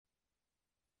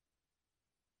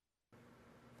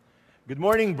Good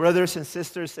morning, brothers and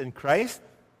sisters in Christ.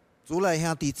 主內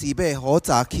兄弟姊妹好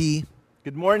早起，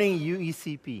 Good morning,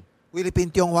 UECP. 菲律賓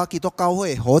中華基督教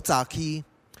會好早起。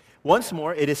 Once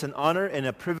more, it is an honor and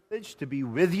a privilege to be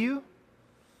with you.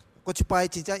 我一擺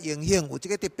真正榮幸，有一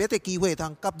個特別嘅機會，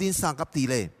通甲恁三甲地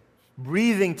咧，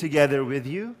 breathing together with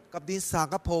you, 甲恁三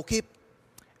甲抱起，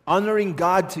 honoring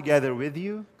God together with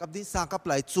you, 甲恁三甲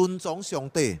來尊重上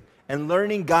帝， and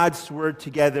learning God's Word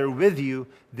together with you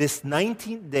this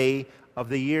 19th day of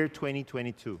the year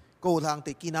 2022. 有通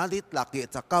佇今仔日6月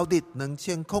19日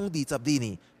2022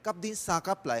年，甲恁三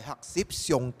甲來學習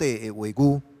上帝嘅話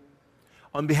語。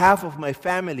 On behalf of my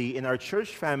family and our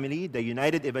church family, the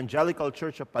United Evangelical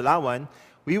Church of Palawan,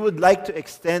 we would like to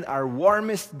extend our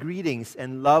warmest greetings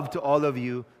and love to all of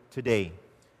you today.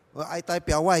 我愛代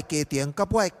表我嘅家庭，甲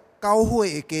我嘅教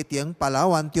會嘅家庭，巴拉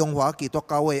灣中華基督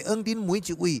教會，向恁每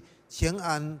一位請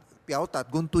安表達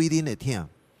阮對恁嘅聽。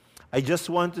 I just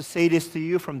want to say this to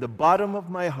you from the bottom of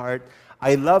my heart.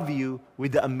 I love you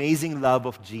with the amazing love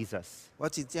of Jesus. 我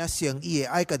真正誠意嘅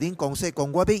愛甲恁講說，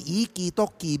講我要以基督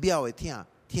奇妙嘅聽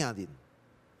恁。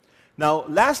 Now,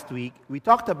 last week, we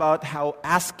talked about how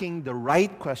asking the right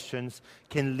questions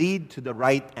can lead to the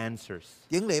right answers.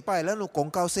 頂禮拜咱有講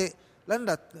到說，咱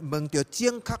若問到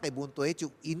正確嘅問題，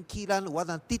就引起咱有法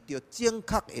通得到正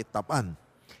確嘅答案。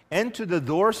 And to the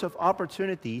doors of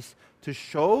opportunities to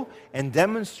show and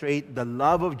demonstrate the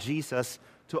love of Jesus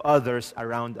to others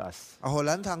around us. 啊，互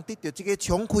咱通得到這個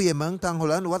敞開嘅門，通互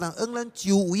咱有法通向咱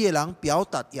周圍嘅人表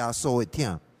達耶穌嘅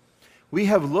聽。 We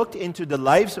have looked into the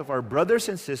lives of our brothers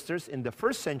and sisters in the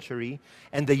first century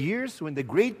and the years when the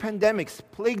great pandemics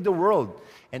plagued the world,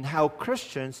 and how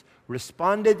Christians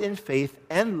responded in faith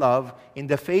and love in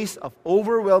the face of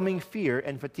overwhelming fear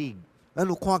and fatigue. 咱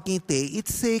有看見第一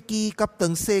世紀甲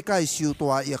當世界受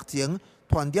大疫情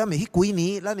傳染的迄幾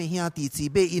年，咱的兄弟姊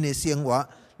妹因的生活，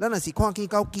咱也是看見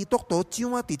到基督徒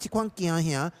怎啊佇這款驚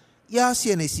嚇野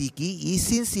性的時期，以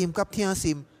信心甲聽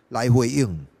心來回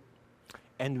應。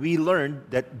 And we learned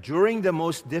that during the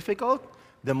most difficult,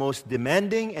 the most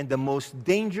demanding, and the most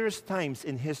dangerous times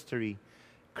in history,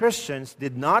 Christians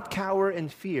did not cower in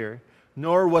fear,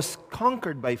 nor was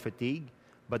conquered by fatigue,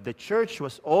 but the church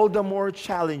was all the more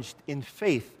challenged in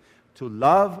faith to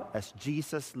love as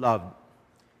Jesus loved.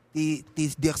 伫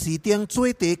歷史頂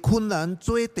最第困難、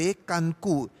最第艱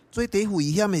苦、最第危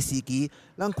險的時期，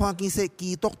咱看見說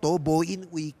基督徒無因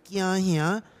為驚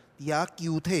嚇伫遐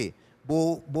救體，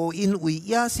無因為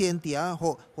野性伫遐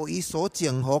互伊所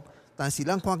征服，但是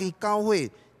咱看見教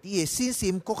會伊的信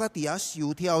心佫較伫遐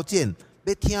受挑戰，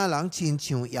要聽人親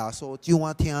像耶穌怎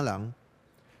啊聽人。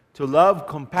 To love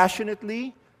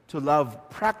compassionately, to love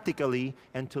practically,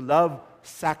 and to love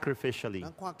sacrificially.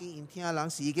 咱看見因聽人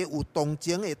是一個有同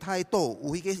情的態度，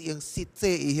有迄個用實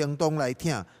際的行動來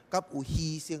聽，甲有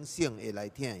犧牲性的來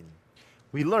聽。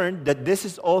 We learned that this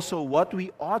is also what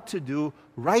we ought to do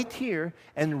right here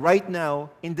and right now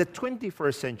in the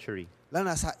 21st century. 咱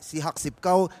也是學習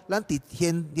到，咱佇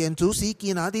現主時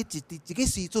期哪啲一個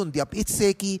時陣入1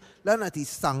世紀，咱也佇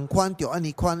上款就安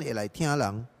尼款會來聽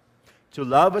人。 To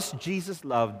love as Jesus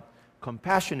loved,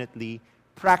 compassionately,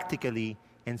 practically,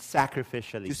 and 就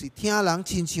sacrificially. 是聽人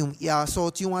親像耶穌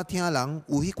怎啊聽人，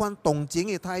有迄款同情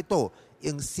的態度，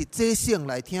用實際性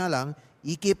來聽人，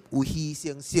以及有犧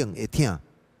牲性的聽。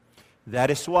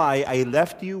 That is why I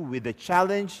left you with the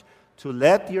challenge to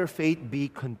let your faith be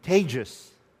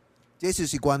contagious. 這就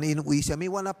是原因，為什麼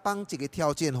我要放一個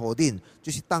挑戰給恁，就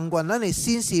是但願咱的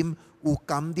信心有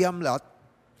感染力，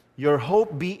 Your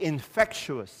hope be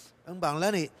infectious, 希望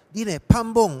恁的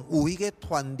盼望有迄個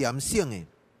傳染性的，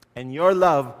 and your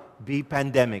love be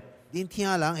pandemic. 恁聽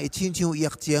人會親像疫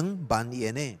情蔓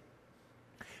延的。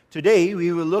 Today,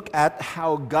 we will look at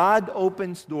how God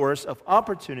opens doors of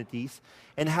opportunities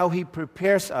and how He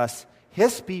prepares us,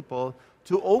 His people,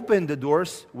 to open the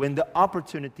doors when the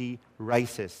opportunity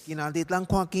rises. 今仔日咱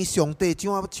看見上帝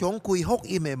怎啊敞開福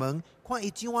音的門，看伊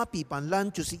怎啊陪伴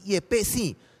咱，就是伊的百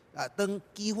姓。啊，當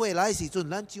機會來的時陣，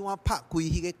咱怎啊拍開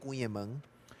迄個關的門。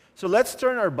 So let's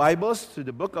turn our Bibles to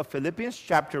the book of Philippians,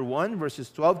 chapter 1, verses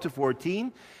 12 to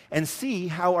 14, and see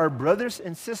how our brothers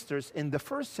and sisters in the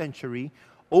first century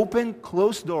opened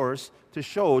closed doors to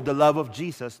show the love of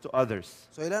Jesus to others.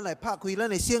 所以咱來拍開咱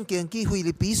的聖經記腓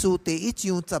立比書第1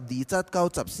章12節到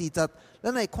14節，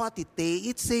咱來看佇第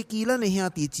一世紀咱的兄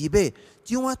弟姊妹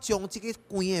怎啊將這個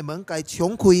關的門給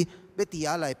敞開，要佇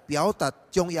遐來表達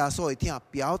將耶穌的聽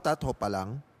表達給別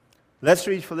人。 Let's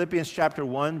read Philippians chapter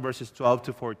 1, verses 12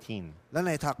 to 14. 咱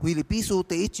來讀腓立比書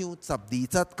第1章12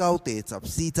節到第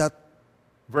14節。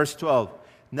 Verse 12.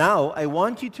 Now, I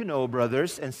want you to know,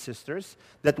 brothers and sisters,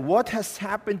 that what has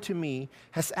happened to me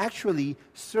has actually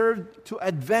served to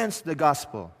advance the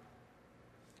gospel.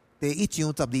 第1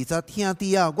章12節，兄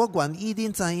弟啊，我願意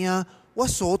恁知影，我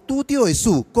所拄到的事，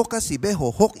國家是要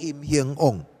互福音興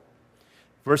旺。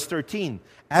 Verse 13,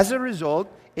 as a result,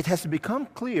 it has become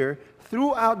clear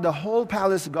throughout the whole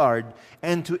palace guard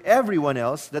and to everyone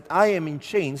else that I am in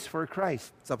chains for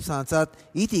Christ. 13節，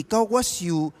以至到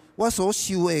我所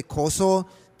受的苦楚，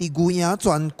佇牛營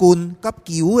全軍甲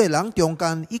其餘的人中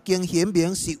間，已經顯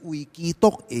明是為基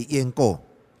督的緣故。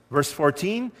 Verse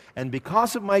 14, and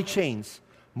because of my chains,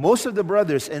 most of the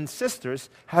brothers and sisters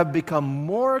have become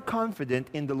more confident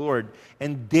in the Lord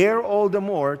and dare all the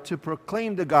more to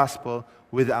proclaim the gospel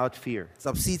without fear.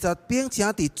 14節，並且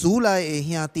佇主內的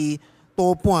兄弟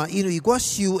多半因為我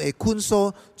受的困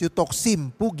苦，就獨心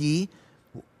不疑，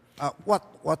活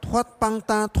法放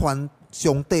膽傳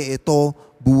上帝的道，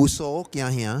無所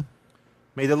驚嚇。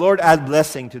 May the Lord add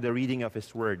blessing to the reading of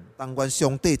His word. 但願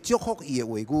上帝祝福伊的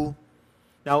話語。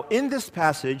 Now, in this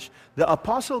passage, the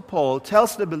Apostle Paul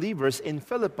tells the believers in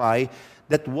Philippi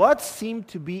that what seemed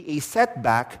to be a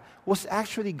setback was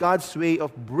actually God's way of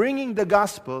bringing the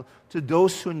gospel to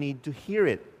those who need to hear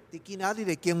it. 伫今仔日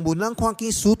的經文，咱看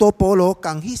見使徒保羅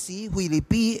講迄時腓立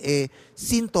比的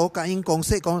信徒甲因講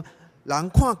說講，人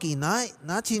看見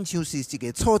那親像是一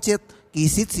個挫折，其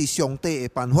實是上帝的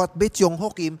辦法，要將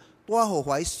福音帶互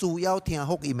懷需要聽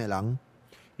福音的人。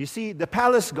 You see, the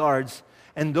palace guards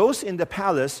and those in the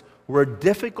palace were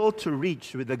difficult to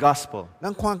reach with the gospel.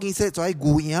 咱看見說，在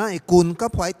牛營的軍甲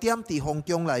懷點佇皇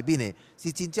宮內面的，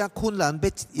是真正困難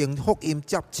要用福音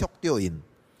接觸到因。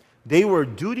 They were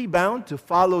duty-bound to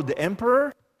follow the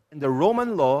emperor and the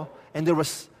Roman law, and there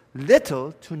was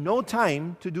little to no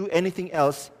time to do anything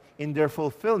else in their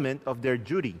fulfillment of their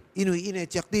duty. 因為因的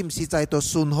責任實在着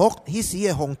順服迄時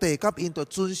的皇帝，甲因着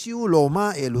遵守羅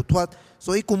馬的律法，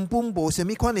所以根本無啥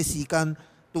物款的時間，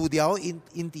除了因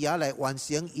伫遐來完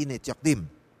成因的責任。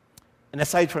 And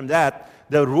aside from that,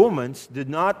 the Romans did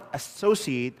not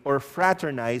associate or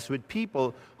fraternize with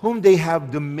people whom they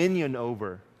have dominion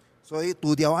over. 所以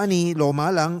除了安尼，羅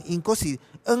馬人因閣是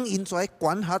因跩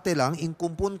管轄的人，因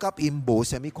根本甲因無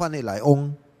啥物款的來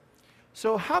往。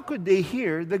 So how could they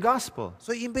hear the gospel?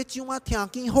 所以因要怎啊聽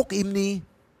見福音呢？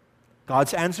 God's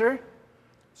answer?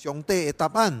 上帝的答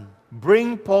案，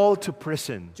 Bring Paul to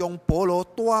prison. 將保羅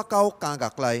帶到監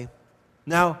獄內。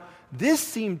 Now, this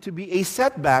seemed to be a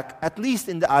setback, at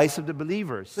least in the eyes of the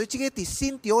believers. 所以這個伫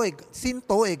信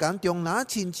徒的眼中，那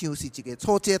親像是一個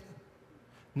挫折。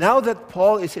 Now that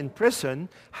Paul is in prison,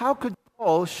 how could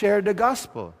Paul share the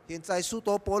gospel? 現在使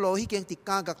徒保羅已經佇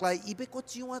監獄內，伊要閣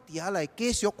怎啊佇遐來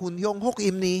繼續分享福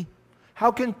音呢？ How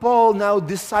can Paul now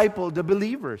disciple the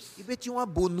believers? 伊要怎啊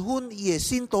文訓伊的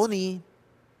信徒呢？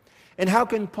 And how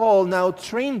can Paul now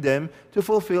train them to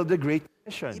fulfill the Great 伊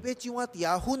Commission? 要怎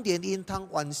啊佇遐訓練因通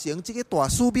完成這個大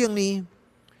使命呢？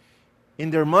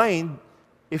 In their mind,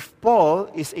 if Paul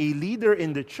is a leader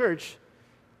in the church,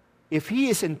 if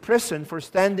he is in prison for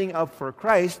standing up for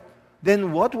Christ,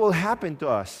 then what will happen to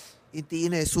us? 因伫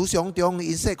因的思想中，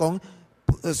因說講，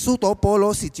使徒保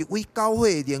羅是一位教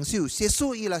會的領袖，實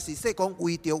屬伊若是說講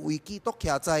為基督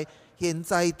徛在，現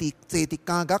在坐佇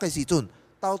監獄的時陣，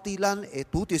到底咱會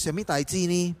拄着什麼代誌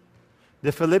呢？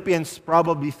 The Philippians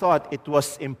probably thought it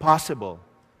was impossible.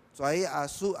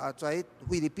 在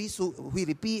菲律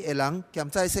賓的人兼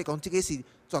在說講，這個是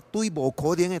絕對無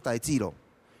可能的代誌咯。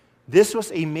 This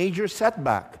was a major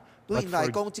setback. 對因來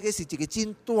講，這個是一個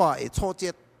真大的挫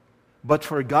折。 But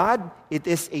for God, it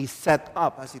is a set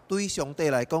up. 但是對上帝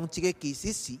來講，這個其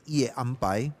實是伊的安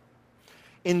排。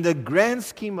 In the grand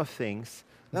scheme of things,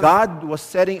 God was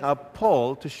setting up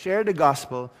Paul to share the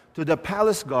gospel to the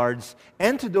palace guards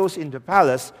and to those in the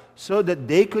palace so that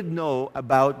they could know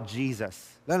about Jesus.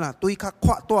 咱若對較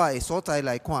擴大的所在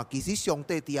來看，其實上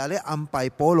帝佇遐咧安排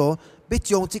保羅，要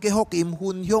將這個福音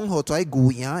分享予在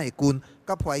牛營的軍，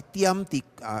甲懷點佇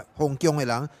皇宮的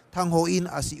人，通互因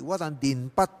也是有法通認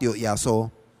捌着耶穌，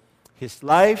 His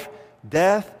life,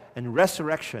 death, and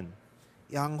resurrection.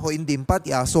 讓互因認捌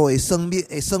耶穌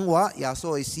的生活、耶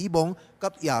穌的死亡，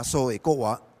甲耶穌的國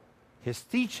活， His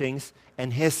teachings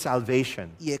and his salvation.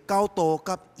 伊的教導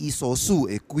甲伊所屬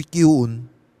的救恩。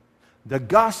 The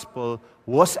gospel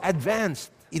was advanced.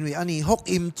 因為安尼福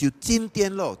音就進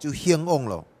展咯，就興旺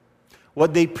咯。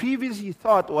 What they previously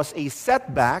thought was a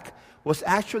setback was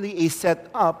actually a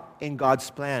set up in God's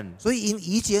plan. 所以因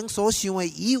以前所想的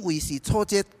以為是挫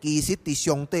折，其實伫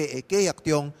上帝的計劃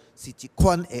中是一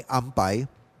款的安排。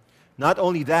 Not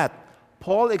only that,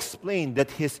 Paul explained that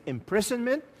his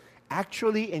imprisonment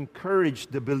actually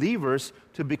encouraged the believers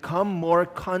to become more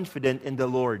confident in the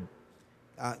Lord.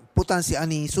 不但是安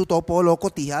尼，使徒保罗佫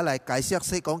伫遐来解释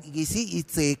说讲，其实伊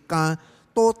坐间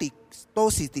都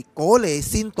是伫鼓励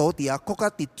信徒伫遐，佫较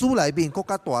伫主内面，佫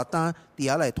较大胆伫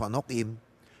遐来传福音。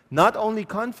Not only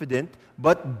confident,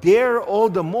 but dare all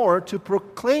the more to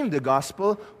proclaim the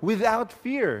gospel without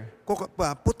fear.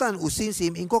 不但有信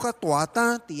心，因佫较大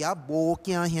胆伫遐无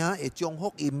惊吓，会将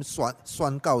福音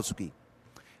宣告出去。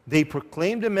They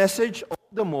proclaim the message all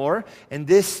the more, and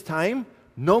this time,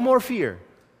 no more fear.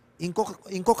 因佫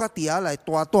較伫遐來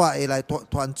大會來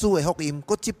傳主的福音，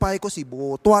佫即擺佫是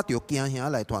無帶着驚嚇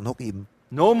來傳福音，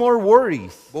 No more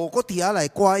worries, 無佫伫遐來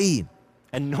怪異，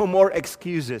 and no more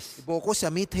excuses. 無佫啥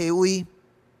物體位，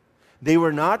 They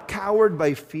were not cowered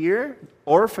by fear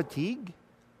or fatigue,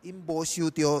 因無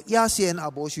受着野線，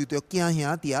也無受着驚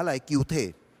嚇，伫遐來救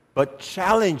體。 but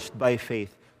challenged by faith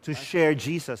to share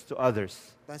Jesus to others.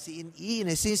 但是因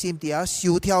的信心伫遐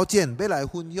受挑戰，要來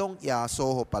分享耶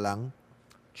穌予別人。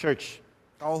 Church,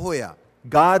 教會啊，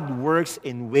 God works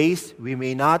in ways we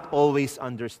may not always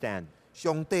understand.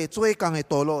 上帝做工的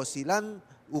道路是咱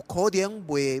有可能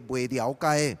未了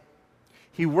解的，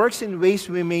 He works in ways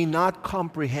we may not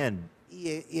comprehend.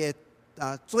 伊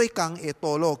的做工的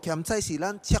道路，兼且是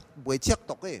咱未測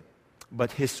度的。 But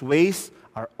His ways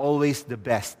are always the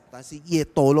best. 但是伊的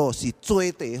道路是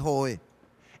最最好的，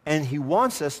 And He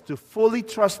wants us to fully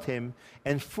trust Him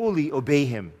and fully obey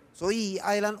Him. 所以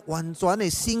爱咱完全的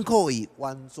信靠伊，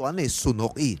完全的顺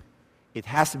服伊。 It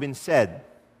has been said,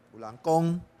 有人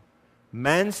講，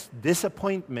 man's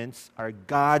disappointments are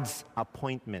God's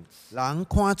appointments. 人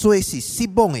看做是失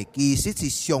望的，其實是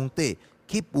上帝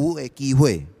給予的機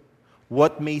會。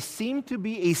 What may seem to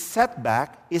be a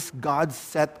setback is God's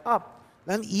set up.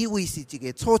 咱以為是一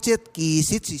個挫折，其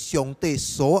實是上帝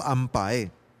所安排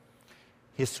的。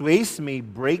 His ways may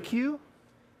break you,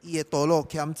 伊的道路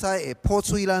欠債會破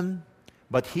碎咱，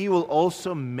 but He will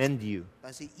also mend you.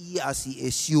 但是伊也是會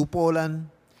修補咱，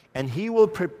 And He will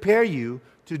prepare you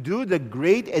to do the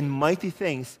great and mighty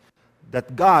things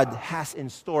that God has in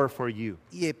store for you.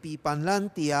 伊會陪伴咱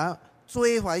伫遐做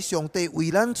懷上帝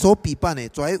為咱所陪伴的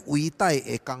最偉大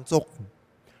的工作。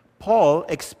 Paul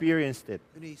experienced it.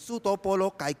 因為使徒保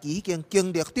羅家己已經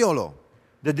經歷到了，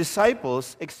 The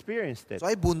disciples experienced it.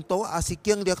 所以門徒也是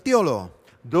經歷到了。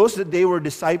 Those that they were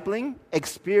discipling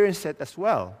experienced it as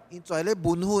well. 因在咧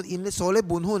門訓，因所咧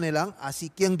門訓的人也是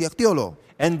經歷到了。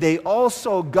 And they all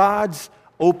saw God's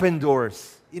open doors.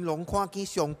 因攏看見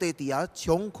上帝伫遐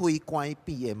敞開關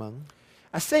閉的門。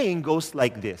 A saying goes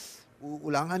like this: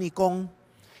 有人安尼講，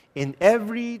 In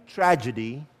every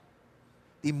tragedy,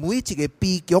 伫每一個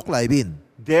悲劇內面，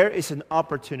 there is an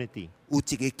opportunity. 有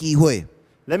一個機會。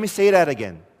 Let me say that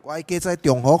again. 我愛加在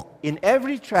重複， In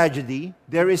every tragedy,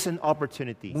 there is an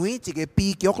opportunity. 每一個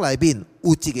悲劇內面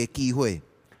有一個機會。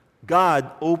 God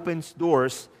opens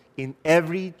doors in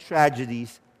every tragedies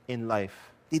in life.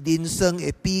 伫人生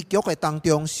的悲劇的當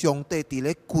中，上帝伫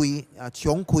咧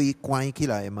敞開關起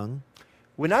來的門。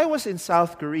 When I was in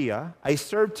South Korea, I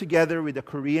served together with a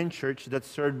Korean church that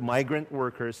served migrant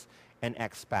workers and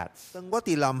expats. 當我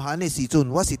伫南韓的時陣，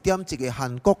我是點一個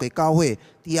韓國的教會，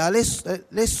伫遐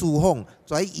咧侍奉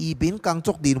在移民工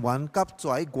作人員甲在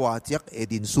外籍的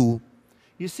人士。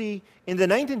 You see, in the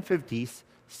 1950s,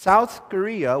 South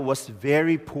Korea was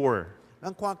very poor.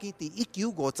 咱看見伫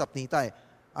1950年代，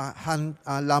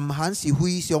南韓是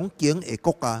非常窮的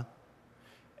國家，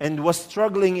 And was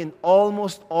struggling in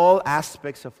almost all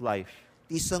aspects of life,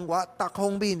 伫生活各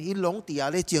方面，伊攏伫遐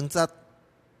咧掙扎。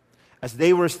 as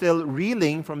they were still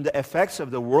reeling from the effects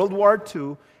of the World War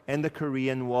II and the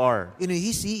Korean War. 因為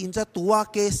迄時因才拄啊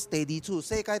過第二次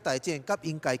世界大戰，甲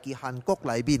因家己韓國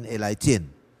內面的內戰，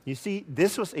 You see,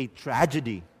 this was a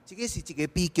tragedy. 這個是一個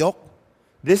悲劇。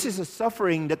 This is a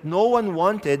suffering that no one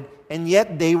wanted, and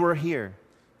yet they were here.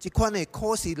 這款的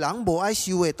苦是人無愛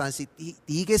受的，但是伫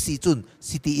迄個時陣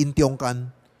是伫因中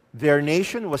間， Their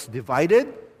nation was divided.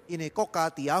 因為國家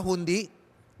伫遐分裂，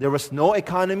 There was no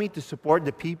economy to support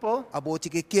the people. 也無一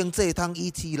個經濟通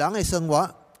維持人的生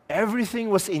活， Everything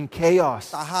was in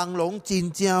chaos. 逐項攏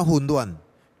真正混亂。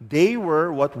 They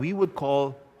were what we would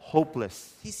call hopeless.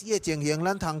 迄時的情形，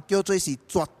咱通叫做是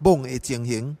絕望的情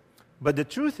形。 But the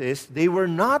truth is, they were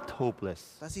not hopeless.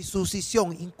 但是事實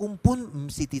上，因根本唔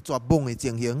是伫絕望的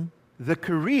情形， The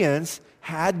Koreans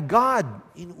had God,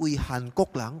 因為韓國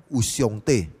人有上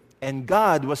帝， and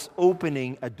God was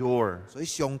opening a door. 所以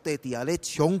上帝伫遐咧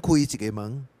敞開一個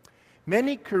門。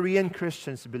 Many Korean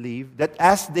Christians believe that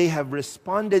as they have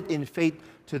responded in faith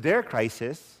to their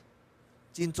crisis,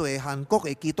 真濟韓國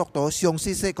的基督徒相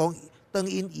信說講，當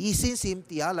因以信心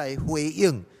伫遐來回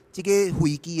應即个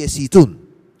危機嘅時陣，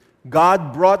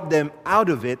 God brought them out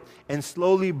of it and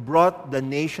slowly brought the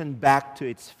nation back to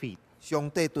its feet. 上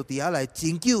帝就伫遐來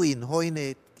拯救因，互因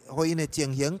嘅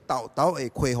情形豆豆會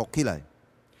恢復起來。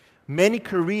 Many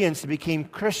Koreans became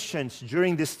Christians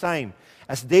during this time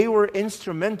as they were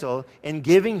instrumental in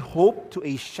giving hope to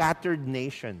a shattered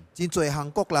nation. 真侪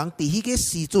韓國人伫迄個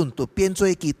時陣就變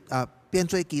做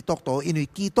基督徒，因為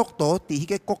基督徒伫迄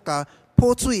個國家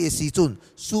破碎嘅時陣，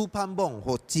賜盼望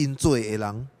互真侪嘅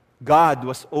人。 God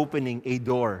was opening a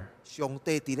door. 上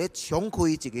帝伫咧敞開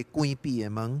一個關閉嘅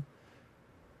門。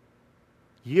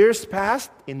 Years passed.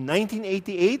 In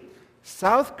 1988,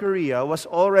 South Korea was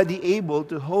already able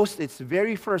to host its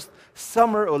very first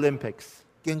Summer Olympics.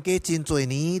 經過真侪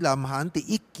年，南韓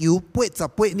伫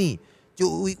1988年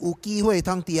就有機會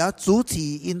通伫遐主持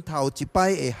因頭一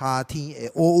擺嘅夏天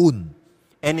嘅奧運。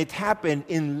 And it happened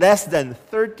in less than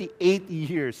 38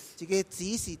 years. 這個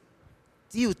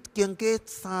只有經過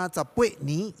38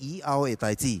年以後嘅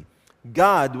代志。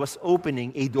 God was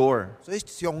opening a door. 所以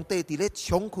上帝伫咧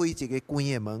敞開一個關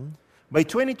嘅門。 By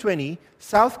 2020,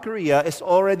 South Korea is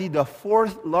already the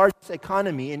fourth largest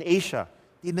economy in Asia.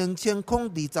 伫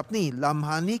2020年，南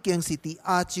韓已經是伫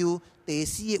亞洲第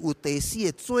四個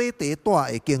最大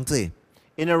嘅經濟。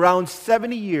 In around 70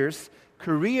 years,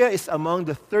 Korea is among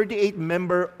the 38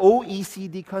 member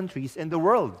OECD countries in the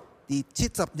world. 伫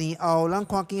70年後，咱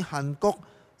看見韓國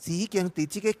是已經伫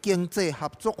這個經濟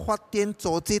合作發展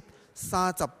組織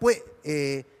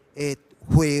38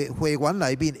個會員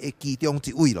裏面嘅其中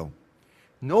一位咯。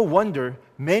 No wonder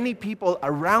many people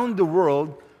around the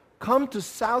world come to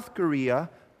South Korea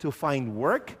to find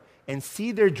work and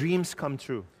see their dreams come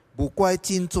true. 無怪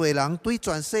真濟人對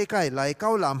全世界來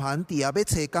到南韓伫遐要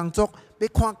找工作，要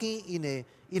看見因嘅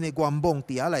願望伫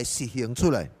遐來實行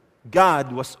出來。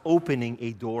 God was opening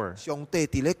a door. 上帝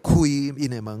伫咧開因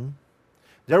嘅門。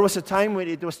 There was a time when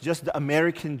it was just the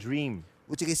American dream.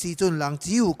 有一個時陣，人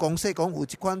只有講說講有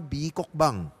一款美國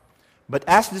夢。 But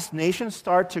as this nation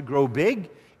started to grow big,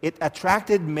 it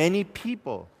attracted many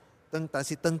people. 但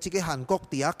是當這個韓國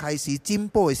伫遐開始進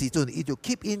步嘅時陣，伊就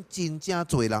吸引真正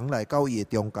濟人來到伊嘅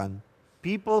中間。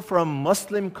 People from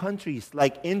Muslim countries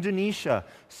like Indonesia,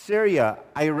 Syria,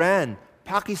 Iran,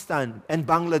 Pakistan, and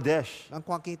Bangladesh. 咱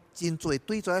看見真濟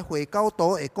對在回教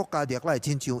徒嘅國家入來，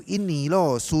親像印尼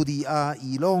咯、敘利亞、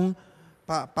伊朗、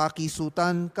巴基斯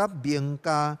坦甲孟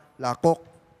加拉國。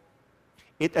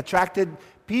 It attracted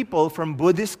people from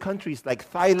Buddhist countries like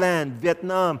Thailand,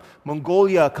 Vietnam,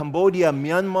 Mongolia, Cambodia,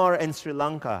 Myanmar, and Sri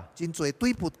Lanka. 真濟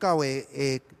對佛教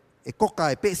嘅國家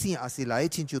嘅百姓也是來，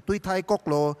親像對泰國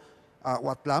咯、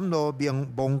越南咯、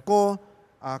蒙古、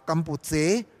柬埔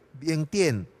寨、緬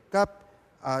甸甲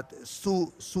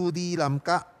斯里蘭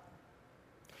卡。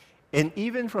 And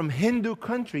even from Hindu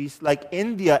countries like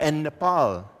India and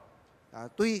Nepal.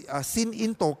 對新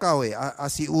印度教嘅也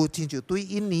是有，親像對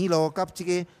印尼咯，甲這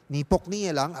個尼泊爾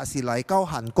嘅人也是來到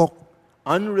韓國。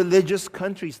 Unreligious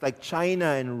countries like China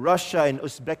and Russia and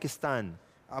Uzbekistan.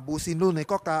 無神論嘅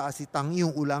國家也是同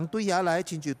樣有人對遐來，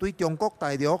親像對中國大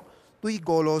陸、對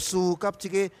俄羅斯甲這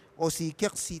個烏茲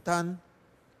克斯坦。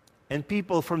 And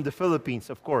people from the Philippines,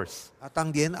 of course.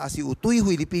 當然也是有對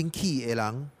菲律賓去嘅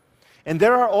人。 And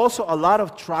there are also a lot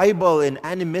of tribal and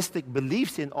animistic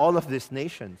beliefs in all of these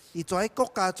nations. 而在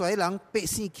國家在人百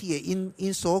姓去嘅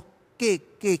因所過去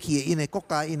嘅因嘅國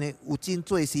家，因嘅有真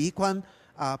多是迄款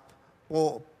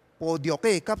部落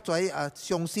嘅，甲在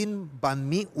相信萬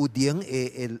民有靈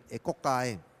嘅國家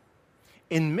嘅。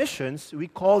 In missions, we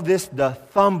call this the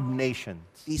thumb nations.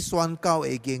 喺宣教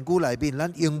嘅研究裏面，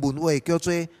咱英文話叫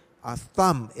做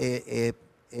thumb 嘅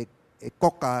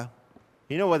國家。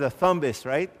 You know what a thumb is,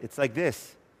 right? It's like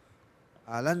this.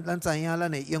 咱知影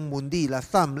咱嘅英文字啦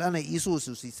thumb， 咱嘅意思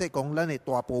就是說講咱嘅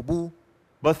大步母。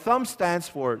 But thumb stands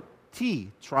for T,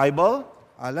 tribal,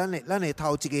 咱嘅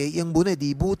頭一個英文嘅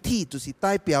字母 T， 就是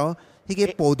代表迄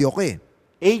個部落嘅，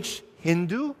 H,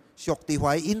 Hindu, 屬地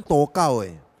懷印度教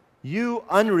嘅。 U,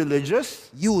 unreligious,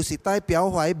 U 是代表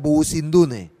懷無神論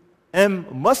嘅 M,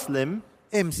 Muslim,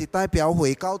 ，M 是代表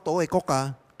回教徒嘅國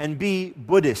家 and B,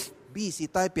 Buddhist. ，B 是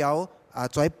代表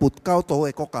在佛教徒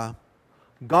嘅國家。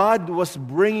 God was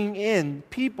bringing in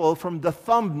people from the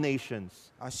thumb nations.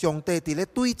 上帝伫咧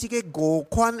對這個五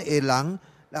款嘅人，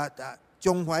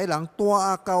中華人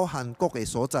帶到韓國嘅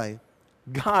所在。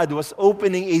 God was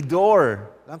opening a door.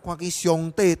 咱看見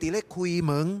上帝伫咧開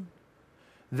門。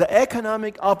 The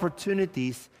economic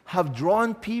opportunities have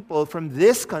drawn people from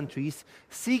these countries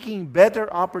seeking better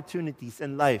opportunities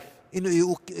in life. 因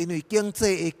為經濟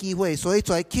嘅機會，所以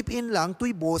在吸引人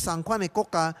對無相關嘅國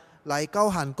家來到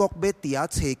韓國，要伫遐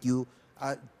尋求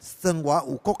生活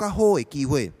有更加好嘅機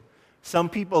會。Some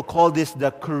people call this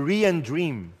the Korean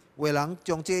dream. 有的人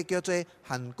將這叫做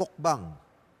韓國夢。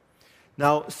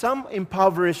 Now, some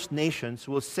impoverished nations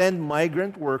will send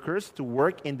migrant workers to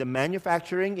work in the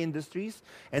manufacturing industries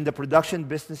and the production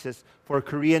businesses for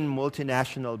Korean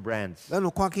multinational brands. 咱有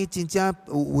看見真正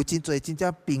有真濟真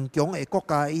正貧窮的國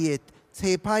家，伊會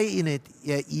差派因的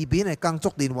移民的工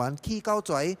作人員去到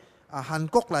在韓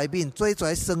國內面做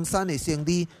生產的生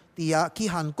意，佇遐去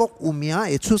韓國有名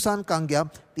的出產工業，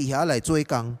佇遐來做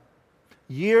工。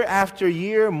 Year after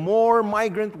year, more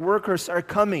migrant workers are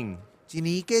coming. 一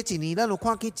年過一年，咱有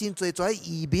看見真濟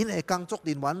移民的工作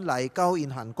人員來到因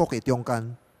韓國的中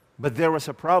間， But there was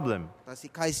a problem. 但是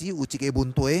開始有一個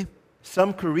問題。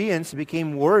 Some Koreans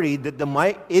became worried that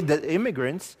the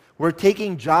immigrants were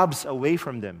taking jobs away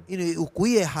from them. 因為有幾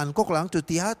個韓國人就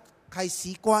佇遐開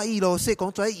始怪異咯，說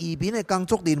講移民的工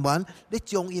作人員，你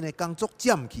將因的工作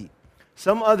佔去。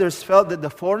 Some others felt that the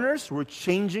foreigners were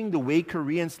changing the way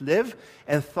Koreans live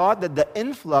and thought that the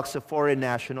influx of foreign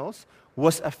nationals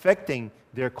was affecting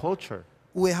their culture.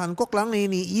 有的韓國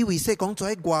人呢，以為說講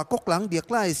外國人入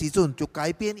來的時陣，就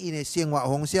改變因的生活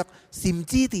方式，甚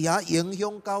至佇遐影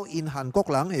響到因韓國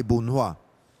人的文化。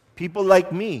 People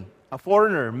like me, a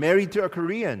foreigner married to a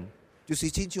Korean, 就是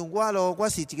親像我咯，我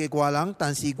是一個外人，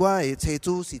但是我的妻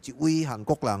子是一位韓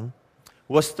國人。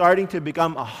 was starting to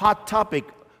become a hot topic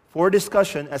for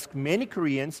discussion as many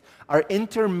Koreans are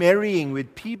intermarrying with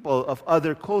people of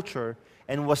other culture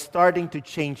and was starting to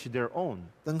change their own.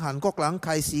 當韓國人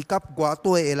開始甲外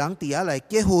地的人佇遐來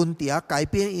結婚，佇遐改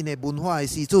變因的文化的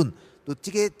時陣，就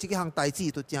這個項代誌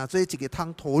就成做一個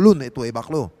通討論的題目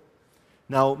咯。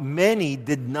 Now, many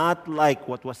did not like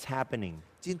what was happening.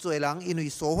 真濟人因為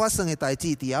所發生的代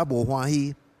誌佇遐無歡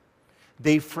喜，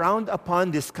 They frowned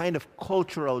upon this kind of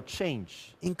cultural change.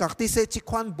 因覺得說這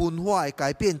款文化的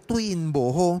改變對因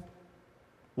無好。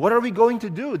 What are we going to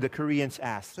do? The Koreans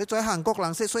asked. 所以在韓國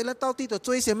人說，所以咱到底要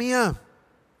做什麼啊？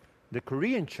 The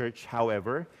Korean church,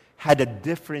 however, had a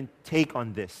different take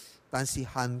on this. 但是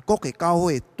韓國嘅教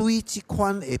會對這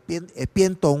款嘅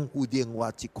變動有另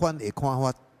外一款嘅看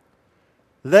法。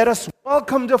 Let us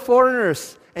welcome the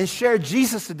foreigners and share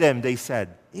Jesus to them, they said.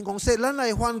 因講說，咱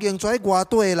來歡迎在外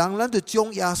地嘅人，咱就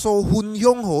將耶穌分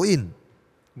享給因。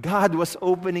 God was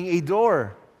opening a door.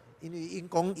 因為因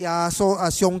講耶穌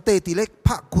上帝伫咧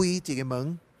拍開一個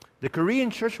門。 The Korean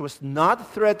church was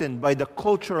not threatened by the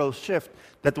cultural shift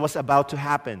that was about to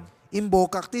happen. 因無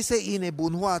覺得說因嘅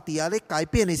文化佇遐咧改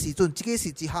變嘅時陣，這個是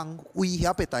一項威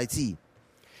脅嘅代誌。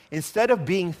 Instead of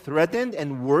being threatened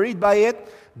and worried by it,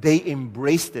 they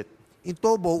embraced it. 因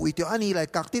都無為着安尼來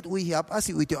覺得威脅，而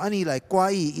是為着安尼來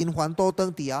怪異，因反倒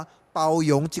當佇遐包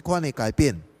容這款嘅改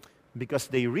變。 Because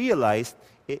they realized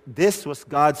this was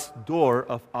God's door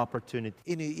of opportunity.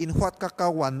 因為因發覺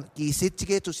到其實這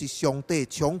個就是上帝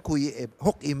敞開嘅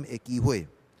福音嘅機會。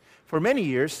 For many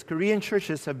years, Korean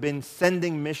churches have been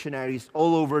sending missionaries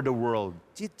all over the world.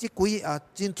 這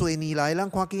真多年來，咱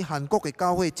看見韓國嘅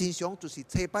教會，真常就是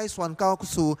差派宣教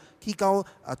士去到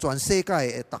全世界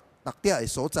嘅特定嘅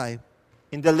所在。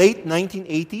 In the late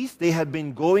 1980s, they had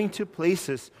been going to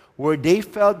places where they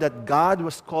felt that God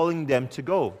was calling them to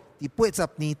go. 喺80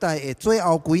年代嘅最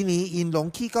後幾年，因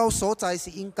攏去到所在是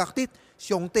因覺得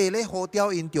上帝咧呼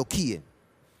召因着去嘅。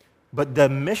 But the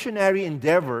missionary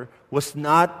endeavor was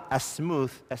not as smooth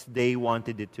as they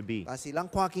wanted it to be. 但是咱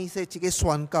看見說，這個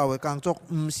宣教嘅工作，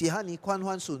唔是遐尼款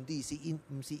順利，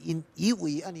唔是因以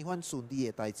為安尼款順利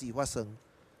嘅代誌發生。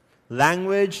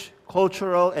 Language,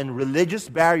 cultural, and religious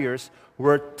barriers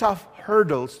were tough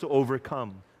hurdles to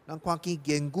overcome. 咱看見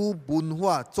言語、文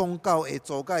化、宗教嘅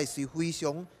阻礙是非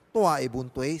常大嘅問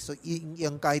題，所以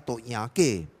應該都贏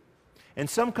過。 And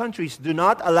some countries do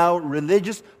not allow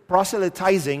religious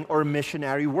proselytizing or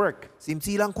missionary work. 甚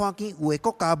至咱看見有嘅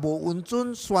國家無允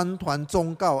准宣傳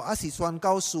宗教，還是宣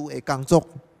教士嘅工作。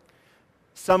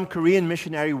 Some Korean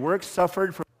missionary work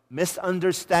suffered from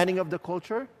misunderstanding of the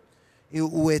culture. 有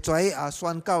嘅在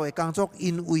宣教嘅工作，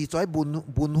因為在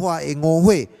文化嘅誤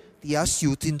會，佇遐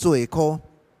受真多嘅苦。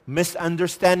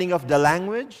 Misunderstanding of the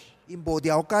language, 因無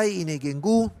了解因嘅言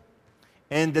語，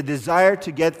 and the desire to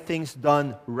get things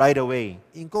done right away.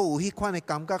 因個有迄款嘅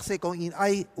感覺，說講因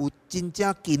愛有真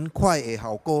正緊快嘅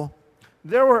效果。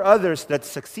 There were others that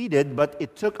succeeded, but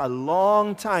it took a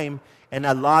long time and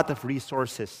a lot of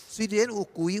resources. 雖然有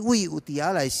幾位有佇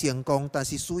遐來成功，但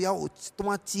是需要有一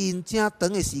段真正長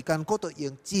嘅時間，嗰度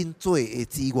用真多嘅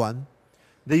資源。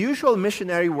 The usual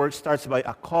missionary work starts by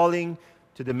a calling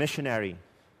to the missionary.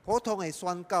 普通嘅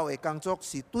宣教嘅工作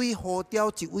是對呼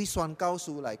召一位宣教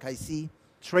士來開始，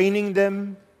 Training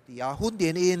them, 佇遐訓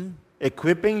練因、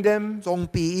 equipping them, 裝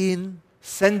備因、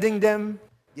 sending them,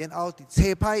 然後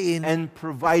車派因， and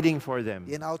providing for them.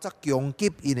 然後則供給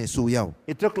因嘅需要，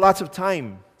 It took lots of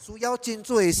time, 需要真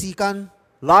多嘅時間，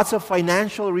 lots of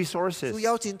financial resources, 需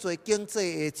要真多經濟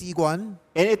嘅資源。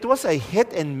 and it was a hit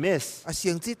and miss 啊，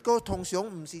成績個通常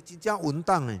唔是真正穩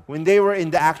當嘅。 when they were in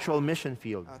the actual mission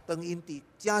field. 啊，當因佇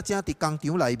真正佇工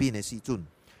場內面嘅時陣，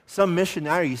 Some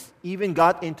missionaries even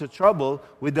got into trouble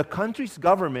with the country's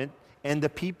government and the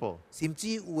people. 甚至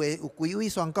有幾位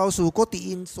宣教師，佫佇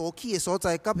因所去嘅所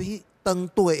在，甲迄當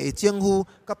地嘅政府、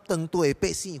甲當地嘅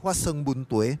百姓發生問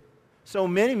題， So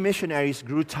many missionaries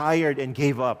grew tired and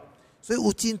gave up. 所以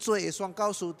有真多嘅宣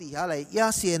教師佇遐來野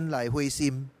線來灰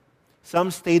心。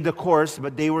 Some stayed the course,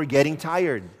 but they were getting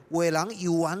tired. 有的人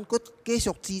遊玩，佫繼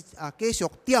續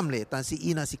點咧，但是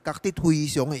伊若是覺得非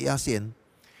常嘅野線。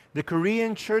 The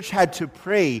Korean church had to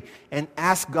pray and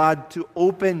ask God to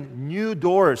open new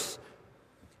doors.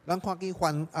 咱看見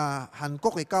韓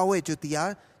國嘅教會就佇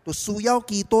遐，就需要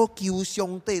基督求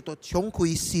上帝，就敞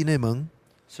開新嘅門，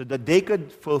 so that they could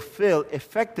fulfill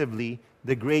effectively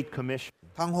the Great Commission.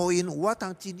 通互因有法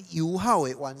通真有效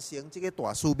嘅完成這個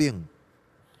大使命。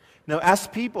 Now, as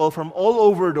people from all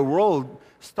over the world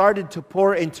started to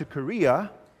pour into Korea,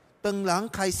 當人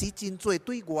開始真多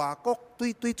對外國、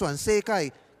對全世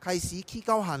界開始去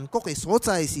到韓國嘅所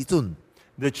在嘅時陣，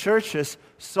 the churches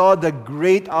saw the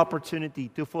great opportunity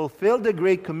to fulfill the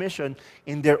Great Commission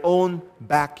in their own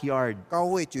backyard. 教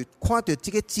會就看到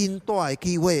這個真大嘅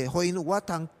機會，互因有法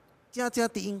通正正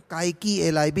佇因家己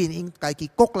嘅內面，因家己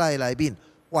國內內面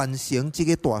完成這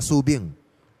個大使命。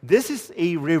 This is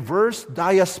a reverse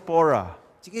diaspora.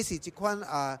 這個是一款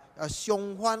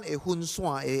相反嘅分散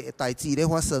嘅代誌咧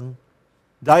發生。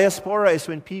 Diaspora is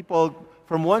when people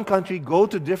from one country go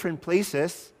to different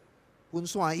places 分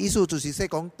散嘅意思就是說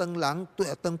講，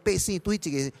當百姓對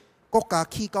一個國家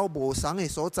去到無相嘅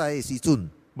所在嘅時陣，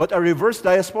 But a reverse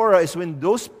diaspora is when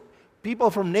those people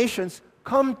from nations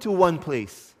come to one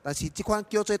place. 但是這款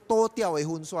叫做倒掉嘅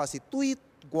分散，是對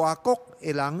外國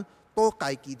嘅人倒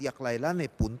家己入來咱嘅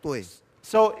本地。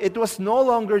 So it was no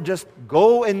longer just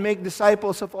go and make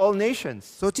disciples of all nations.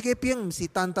 所以這個並唔是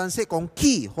單單說講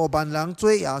去，互萬人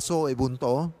做耶穌嘅門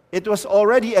徒， It was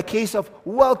already a case of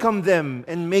welcome them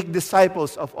and make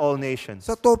disciples of all nations.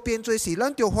 所以都變做是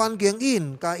咱就歡迎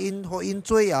因，甲因互因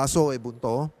做耶穌嘅門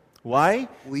徒。 Why?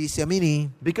 為什麼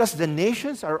呢？ Because the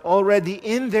nations are already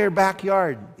in their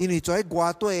backyard. 因為在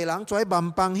外地嘅人，在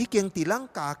萬邦已經佇咱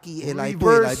家己嘅內地內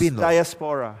Reverse 面咯。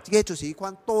 diaspora. 這個就是一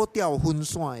款倒掉分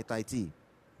散嘅代誌。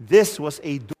 This was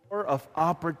a door of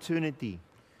opportunity.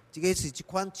 這個是一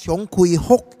款敞開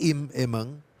福音嘅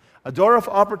門， A door of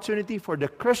opportunity for the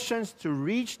Christians to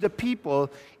reach the people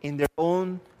in their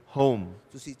own home.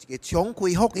 就是一個敞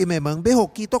開福音嘅門，要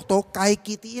互基督徒家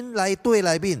己佇因內地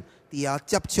內面佇遐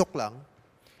接觸人。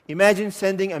 Imagine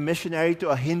sending a missionary to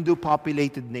a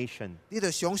Hindu-populated nation. 你就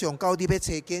想象到你要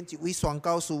找見一位宣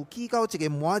教師去到一個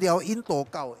滿了印度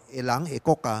教嘅人嘅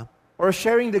國家， Or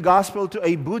sharing the gospel to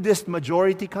a Buddhist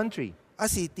majority country. 還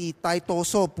是佇大多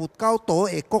數佛教徒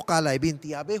嘅國家內面，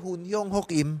佇遐要分享福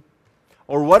音，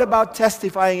 Or what about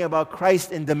testifying about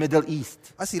Christ in the Middle East?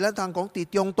 還是咱通講佇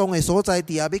中東嘅所在，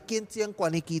佇遐要見證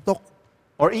關於基督，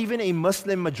 Or even a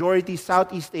Muslim majority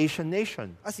Southeast Asian nation?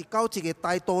 還是到一個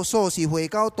大多數是回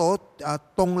教徒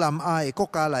東南亞嘅國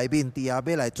家內面，佇遐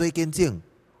要來做見證。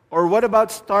 Or what about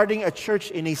starting a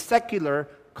church in a secular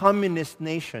communist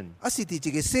nation? 還是佇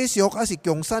一個世俗，還是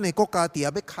共產嘅國家，佇遐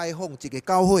要開放一個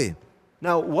教會。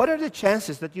 Now, what are the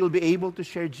chances that you'll be able to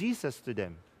share Jesus to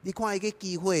them? 你看伊個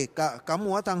機會，咁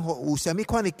有法通有啥物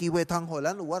款嘅機會通互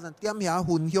咱有法通點遐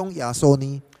分享耶穌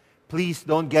呢？ Please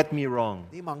don't get me wrong.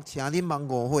 你望請你望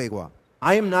誤會我，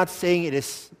 I am not saying it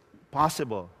is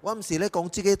possible. 我唔是咧講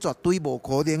這個絕對無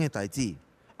可能嘅代志，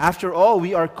 After all,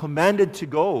 we are commanded to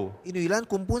go. 因為咱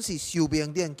根本是受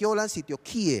命令，叫咱是着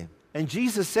去嘅。 And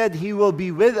Jesus said he will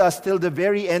be with us till the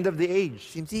very end of the age.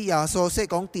 甚至耶穌說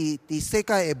講佇世界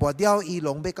嘅末了，伊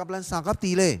攏要甲咱三甲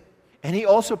地咧。 And he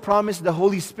also promised the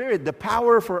Holy Spirit the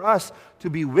power for us to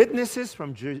be witnesses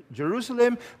from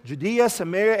Jerusalem, Judea,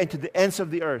 Samaria, and to the ends of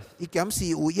the earth. 伊檢是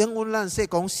有應允咱說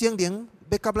講聖靈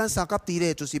要甲咱三甲地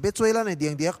咧，就是要做咱嘅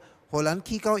靈力，互咱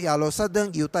去到耶路撒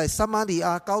冷、猶大、撒瑪利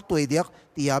亞到地力，佇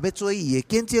遐要做伊嘅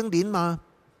見證人嘛。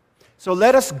 So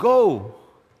let us go.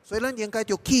 所以咱應該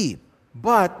就去。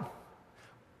 But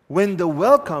when the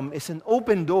welcome is an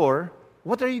open door,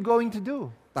 what are you going to do?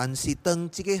 但是當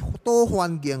這個多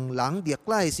歡迎人入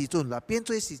來嘅時陣，嗱變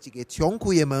做是一個敞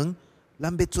開嘅門，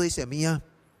咱要做什麼啊？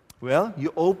 Well,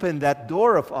 you open that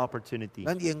door of opportunity.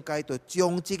 咱應該就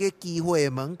將這個機會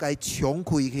嘅門該敞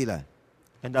開起來。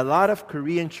And a lot of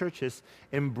Korean churches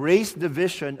embraced the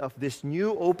vision of this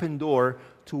new open door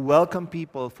to welcome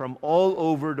people from all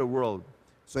over the world.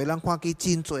 所以咱看见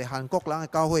真侪韩国人的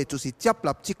教会，就是接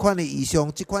纳这款的意向，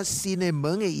这款新的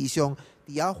门的意向，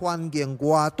伫遐欢迎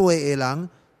外地的人，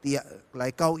伫遐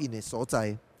来到因的所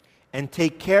在， and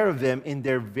take care of them in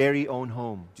their very own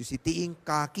home. 就是伫因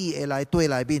家己的内底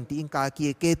内面，伫因家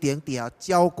己的家庭伫遐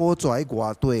照顾在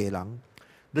外地的人。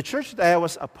 The church that I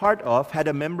was a part of had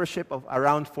a membership of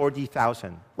around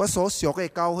 40,000. 我所属的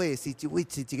教会是一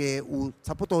个有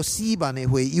差不多4万的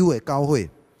会友的教会。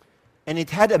 And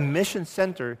it had a mission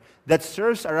center that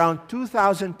serves around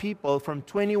 2,000 people from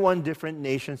 21 different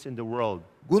nations in the world.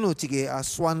 阮有一个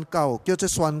宣教，叫做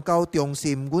宣教中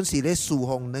心。阮是咧侍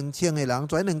奉2000个人，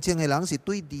这2000个人是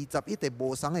对21个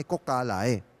无同的国家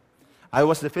来的。 I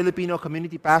was the Filipino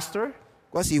community pastor,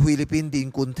 我是菲律宾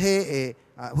人群体的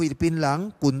菲律宾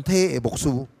人群体的牧师。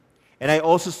 and I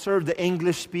also served the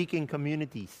English-speaking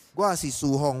communities. 我也是侍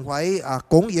奉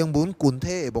讲英文群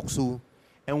体的牧师。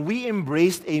 And we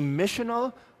embraced a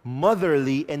missional,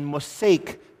 motherly, and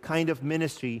mosaic kind of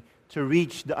ministry to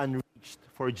reach the unreached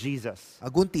for Jesus.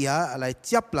 阮伫遐来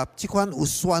接纳这款有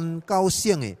宣教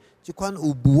性的、这款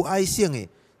有母爱性的、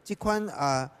这款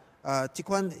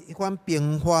一款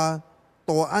变化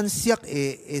大安式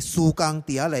的事工，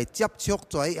伫遐来接触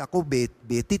在也佫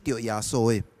未得到耶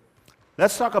稣的。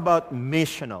 Let's talk about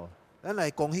missional. 咱来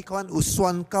讲迄款有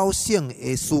宣教性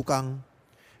的事工。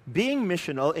 Being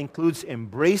missional includes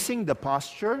embracing the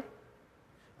posture,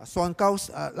 宣教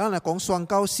咱来讲宣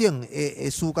教性的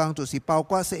事工，就是包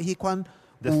括说迄款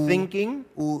the thinking,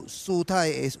 有事态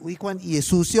的，有迄款伊的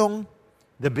思想，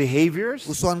 the 有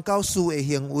behaviors, 宣教士的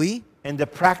行为， and the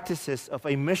practices of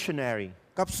a missionary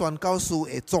甲宣教士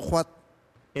的做法，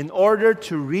 in order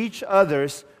to reach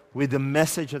others with the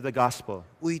message of the gospel.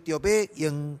 为着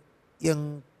要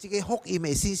用这个福音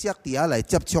的信息伫遐来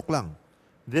接触人。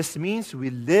 This means we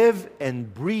live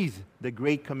and breathe the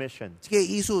Great Commission. 这个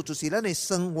意思就是咱的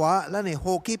生活，咱的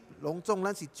呼吸，拢总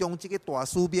咱是将这个大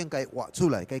使命给活出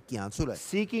来，给行出来，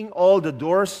 Seeking all the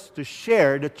doors to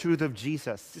share the truth of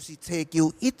Jesus. 就是祈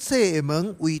求一切的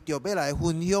门，为着要来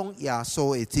分享耶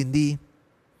稣的真理。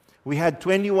 We had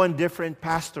 21 different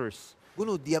pastors, 阮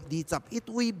有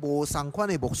21位无同款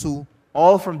的牧师，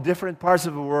 all from different parts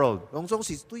of the world, 拢总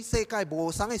是对世界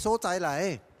无同的所在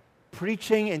来的，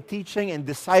 preaching and teaching and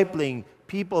discipling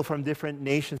people from different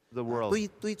nations of the world.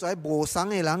 对在无同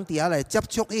的人伫遐来接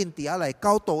触因，伫遐来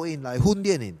教导因，来训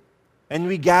练因。 And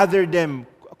we gathered them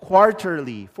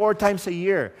quarterly, 4 times a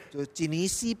year, 就一年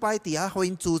4摆伫遐互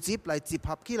因组织来集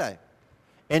合起来，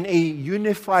 and a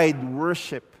unified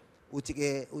worship. 有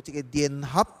一个联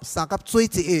合三甲做一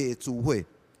个的聚会。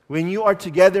 When you are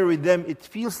together with them, it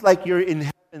feels like you're in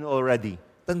heaven already.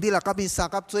 当你来甲因三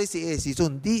甲做一个的时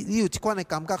阵，你有一款的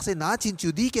感觉，说哪亲像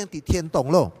你已经伫天堂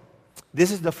咯。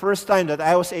 This is the first time that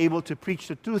I was able to preach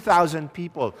to 2,000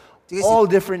 people, This is- all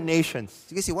different nations.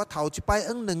 这个是我头一摆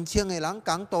2000个人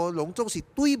讲道，拢总是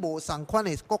对无同款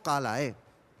的国家来的。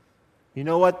 You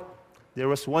know what? There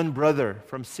was one brother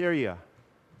from Syria.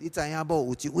 你知影无？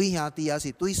有一位兄弟也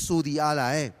是对叙利亚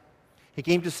来的， He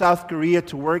came to South Korea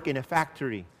to work in a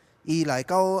factory. 伊来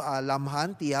到南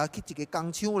韩伫遐去一个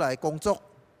工厂来工作。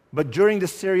 But during the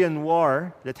Syrian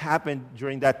war that happened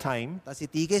during that time, 但是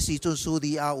伫个时阵，叙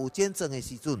利亚有战争的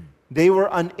时阵， they were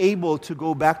unable to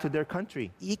go back to their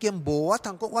country. 已经无法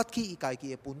通过挖去伊家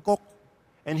己的本国。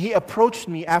 And he approached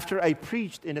me after I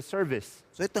preached in a service.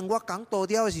 所以当我讲道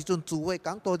了的时阵，聚会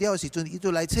讲道了的时阵，伊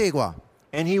就来找我，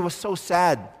 And he was so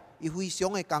sad. 伊非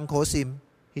常的艰苦心。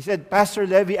 He said, Pastor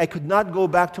Levy, I could not go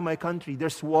back to my country.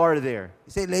 There's war there.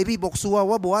 伊说：利比牧师啊，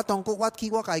我无法通过挖去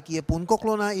我家己的本国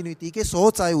咯呢，因为伫个所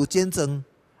在有战争。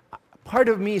 Part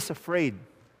of me is afraid.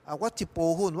 我一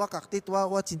部分我觉得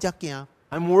我真正惊。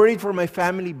 I'm worried for my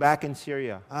family back in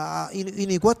Syria. 因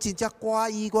为我真正挂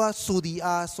意我叙利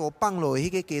亚所放落的迄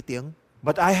个家庭，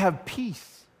 But I have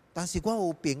peace. 但是我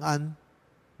有平安。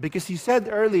 Because you said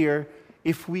earlier,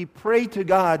 if we pray to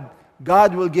God,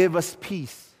 God will give us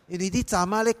peace. 因为你昨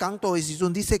晚咧讲道的时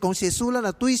阵，你说讲耶稣，咱若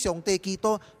对上帝祈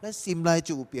祷，咱心内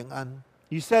就有平安。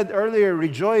 You said earlier,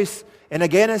 rejoice, and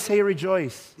again I say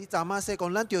rejoice. 你昨晚说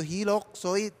讲咱着喜乐，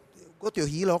所以我着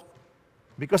喜乐，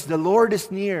 Because the Lord is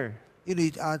near. 因为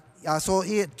耶稣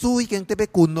伊主已经特别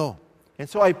近咯， And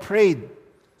so I prayed,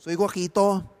 所以我祈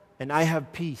祷， and I have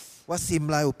peace. 我心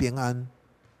内有平安。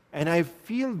 And I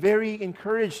feel very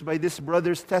encouraged by this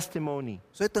brother's testimony.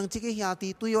 所以当这个兄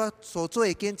弟对我所做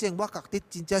的见证，我觉得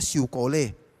真正受鼓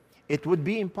励。 It would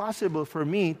be impossible for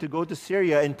me to go to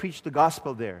Syria and preach the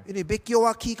gospel there. 因为要叫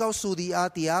我去到叙利亚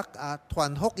伫遐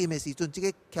传福音的时阵，这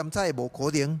个欠彩无可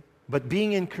能。 But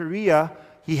being in Korea,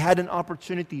 he had an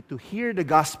opportunity to hear the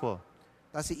gospel.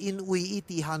 但是因為伊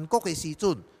佇韓國嘅時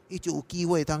陣，伊就有機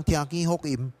會通聽見福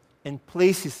音， And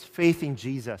place his faith in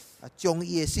Jesus. 將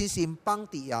伊嘅信心放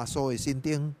佇耶穌嘅身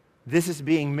頂。 This is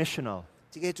being missional.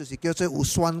 這個就是叫做有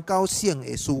宣教性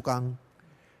嘅事工。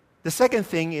 The second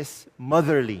thing is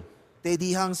motherly. 第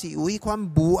二項是有一款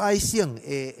母愛性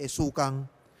嘅事工。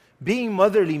 Being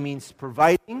motherly means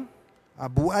providing,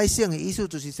 母愛性嘅意思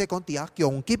就是說講佇遐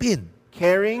供給因、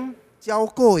 caring, 照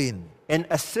顧因， and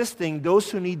assisting those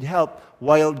who need help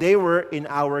while they were in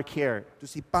our care. 就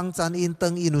是幫助因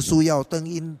當因有需要，當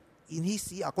因迄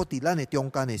時也閣佇咱嘅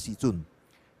中間嘅時陣。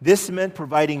 This meant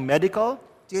providing medical,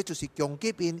 這就是供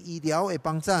給因醫療嘅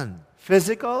幫助，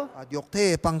 physical, 肉體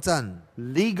嘅幫助，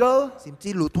 legal, 甚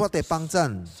至律法嘅幫助，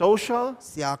 social,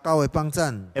 社交嘅幫助，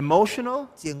 emotional,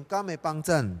 情感嘅幫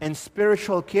助， and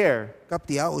spiritual care 甲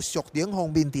佇遐有屬靈方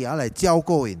面佇遐來照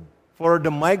顧因， for the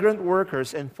migrant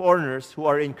workers and foreigners who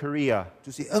are in Korea.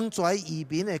 就是安在移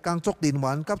民嘅工作人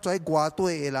員，甲在外地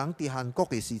嘅人佇韓國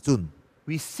嘅時陣，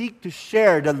 We seek to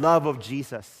share the love of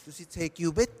Jesus. 就是祈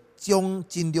求要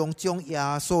盡量將耶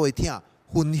穌嘅疼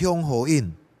分享予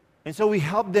因。 And so we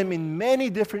help them in many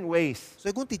different ways. 所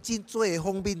以阮佇真多嘅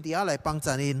方面佇遐來幫助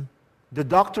因。 The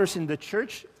doctors in the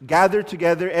church gather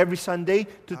together every Sunday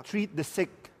to treat the sick.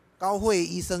 教會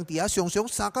醫生佇遐常常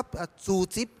三甲組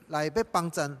織來要幫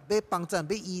助要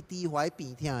醫治懷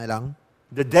病痛嘅人。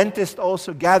 The dentists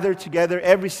also gather together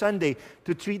every Sunday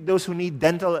to treat those who need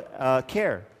dental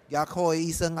care. 牙科嘅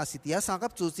醫生也是佇遐三甲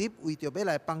組織為着要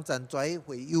來幫助跩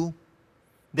會友。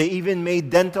 They even made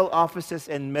dental offices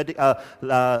and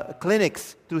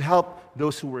clinics to help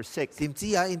those who were sick. 甚至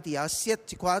因佇遐設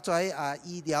一塊跩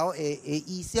醫療嘅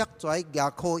醫師跩牙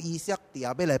科醫師佇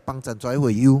遐要來幫助跩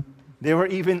會友。 There were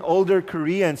even older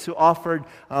Koreans who offered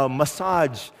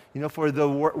massage, for the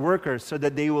workers so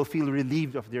that they will feel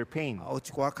relieved of their pain. 有一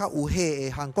寡較有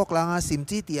歲嘅韓國人啊，甚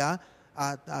至佇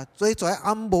遐做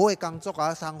按摩嘅工作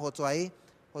啊，通互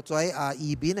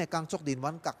移民嘅工作人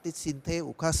員覺得身體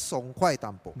有較爽快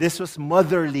淡薄。 This was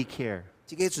motherly care.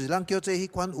 這個就是咱叫做迄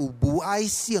款有母愛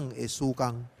性嘅事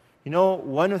工。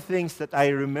 One of the things that I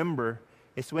remember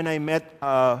is when I met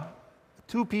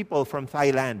 2 people from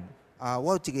Thailand.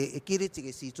 我有一個會記得一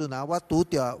個時陣啊，我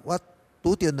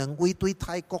拄着兩位對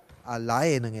泰國來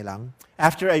嘅兩個人。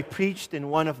 After I preached in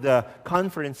one of the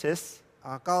conferences,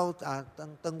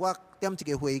 當我點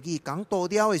一個會議講道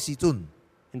了嘅時陣，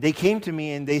 and they came to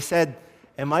me and they said,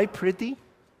 "Am I pretty?"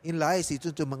 因來嘅時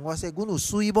陣就問我說：阮有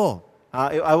水無？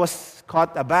 I was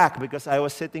caught aback because I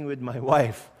was sitting with my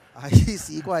wife. 迄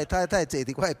時我嘅太太坐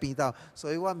伫我嘅邊頭，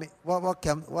所以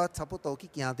我差不多去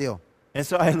驚到。 And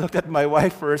so I looked at my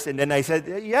wife first, and then I said,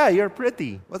 "Yeah, you're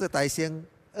pretty." 我就大聲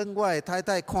按我嘅太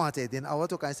太看者，然後我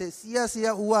就講說：是啊是啊，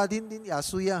有啊，恁也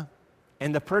水啊。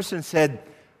 And the person said,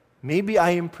 "Maybe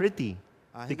I am pretty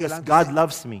because Higelang God kasi-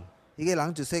 loves me." 迄個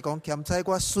人就說講，兼且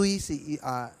我水是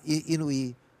因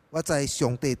為我知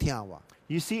上帝疼我。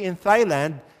 You see, in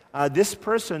Thailand, this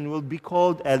person will be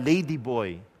called a lady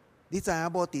boy. 你知影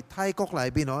無？佇泰國內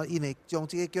面哦，因為將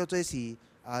這個叫做是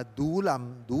女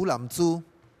男子。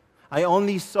 I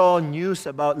only saw news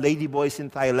about lady boys in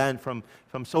Thailand from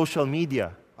social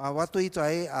media. 我對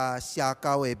在社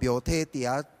交嘅媒體佇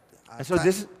遐 And so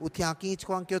this- 有聽見一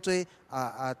款叫做女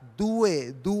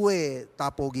嘅查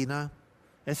甫囡仔。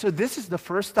 And so this is the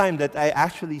first time that I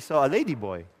actually saw a lady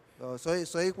boy. 所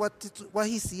以我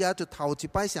迄時啊就頭一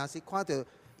擺成是看到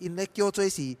因咧叫做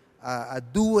是女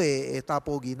嘅查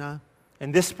甫囡仔。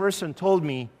 And this person told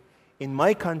me, "In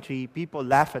my country, people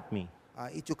laugh at me.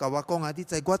 伊就甲我講你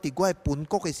知我佇我嘅本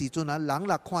國嘅時陣人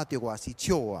若看到我是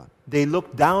笑我， They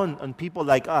look down on people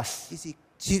like us." 伊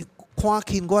是看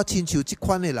輕我親像即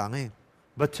款嘅人誒。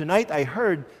 But tonight I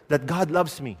heard that God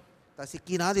loves me. 但是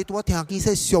今仔日我聽見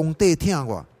說上帝疼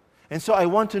我， And so I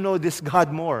want to know this God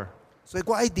more. 所以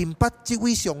我愛明白即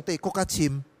位上帝更加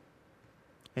深。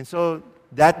 And so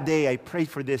that day I prayed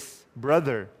for this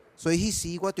brother. 所以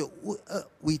迄時我就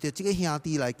為着即個兄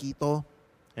弟來祈禱，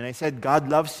 And I said,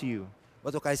 "God loves you. 我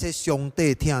就解釋上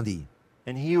帝疼你，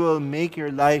 And He will make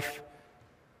your life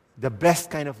the best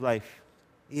kind of life.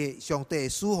 上帝會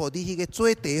使予你迄個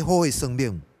最第好嘅生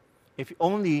命。 If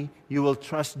only you will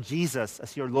trust Jesus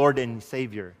as your Lord and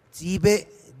Savior." 只要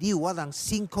你有法通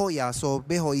信靠耶穌，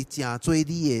要互伊成做你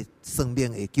嘅生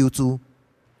命嘅救主。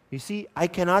 You see, I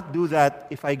cannot do that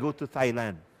if I go to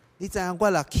Thailand. 你知影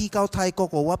我若去到泰國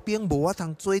我並無法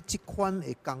通做即款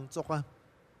嘅工作啊。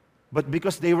 But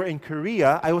because they were in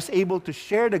Korea, I was able to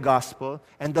share the gospel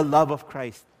and the love of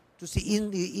Christ. 就是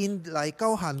因來到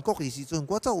韓國嘅時陣，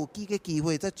我才有幾個機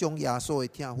會，再將耶穌嘅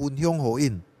疼分享予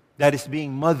因。 That is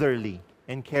being motherly.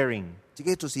 and caring. 这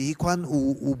个就是迄款有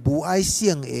无爱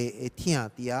性的疼，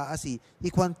伫遐还是迄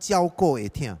款照顾的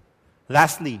疼。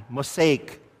 Lastly, mosaic.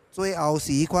 最后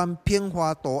是迄款变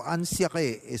化图案色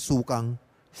的施工。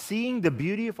 Seeing the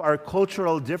beauty of our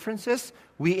cultural differences,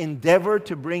 we endeavor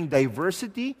to bring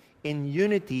diversity in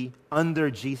unity under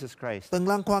Jesus Christ. 当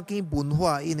咱看见文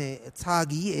化因的差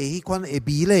异的迄款的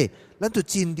美丽，咱就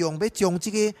尽量要将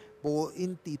这个无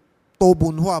因伫多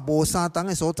文化无相同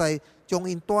的所在，将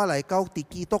因带来到伫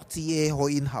基督之下，互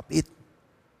因合一。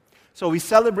 So we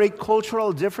celebrate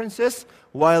cultural differences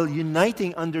while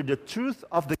uniting under the truth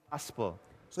of the gospel.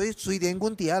 所以虽然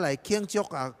阮伫遐来庆祝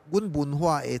阮文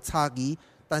化的差异，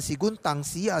但是阮同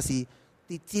时也是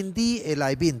伫真理的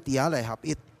内面伫遐来合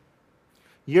一。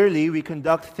 Yearly, we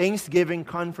conduct Thanksgiving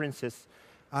conferences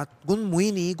阮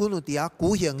每年阮有伫遐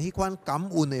举行迄款感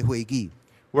恩的会议，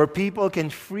 where people can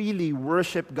freely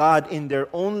worship God in their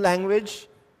own language,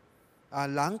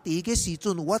 人伫个时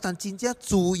阵有法通真正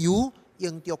自由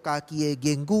用着家己的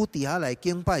言语伫遐来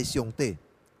敬拜上帝，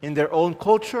 in their own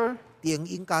culture, 用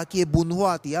因家己的文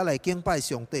化伫遐来敬拜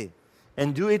上帝。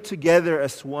 and do it together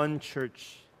as one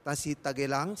church. 但是逐个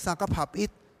人三甲合一，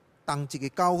同一个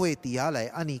教会伫遐来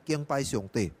安尼敬拜上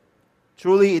帝，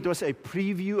 Truly, it was a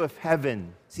preview of heaven,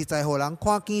 实在互人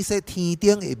看见说天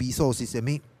顶的美所是甚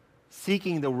物，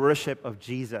 seeking the worship of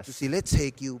就 Jesus. 是咧祈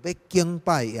求要敬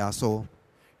拜耶稣。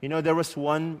 You know, there was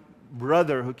one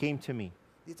brother who came to me.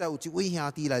 你知有一位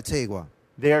兄弟来找我，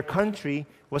 Their country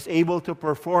was able to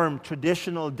perform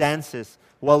traditional dances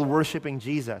while worshiping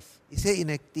Jesus. 伊说因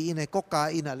的伫因的国家，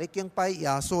因若咧敬拜耶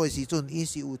稣的时阵，因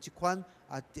是有一款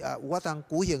有法通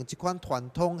举行一款传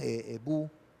统的舞。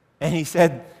 And he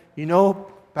said, you know,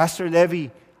 Pastor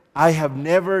Levy, I have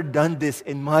never done this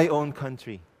in my own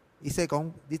country. 伊说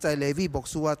讲，你知利未牧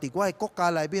师啊，伫我的国家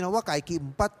内面，我家己毋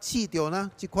捌试着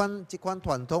呢，即款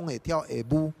传统的跳的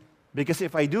舞。 Because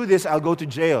if I do this, I'll go to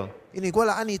jail. 因为我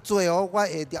若安尼做哦，我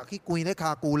会掠去关咧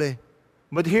骹骨咧。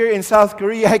 But here in South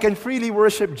Korea, I can freely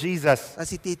worship Jesus. 但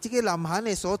是伫即个南韩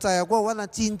的所在啊，我若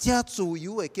真正自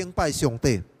由的敬拜上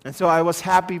帝， And so I was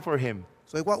happy for him.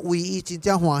 所以我为伊真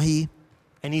正欢喜。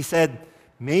 And he said,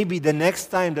 maybe the next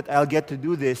time that I'll get to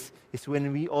do this is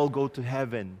when we all go to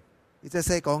heaven. 伊在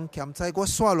说讲，欠彩我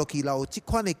刷落去，若有即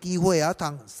款的机会啊，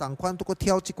通上款拄佫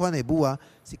跳即款的舞啊，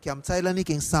是欠彩咱已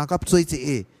经三甲做一个，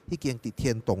已经伫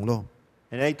天堂咯。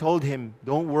 And I told him,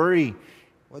 don't worry,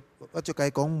 我就甲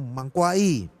伊讲，毋茫怪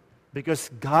伊， because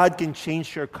God can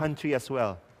change your country as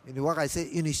well. 因为我甲伊说，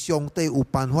因为上帝有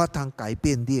办法通改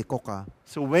变你的国家，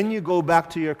 So when you go back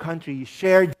to your country, you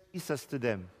share Jesus to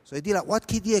them. 所以你若我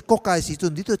去你的国家的时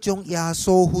阵，你就将耶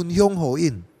稣分享互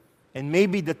因。 And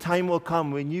maybe the time will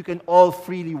come when you can all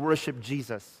freely worship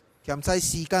Jesus. 欠彩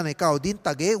时间会到，恁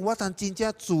大家有法通真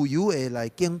正自由的来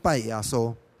敬拜耶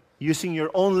稣。 Using your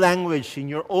own language, in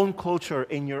your own culture,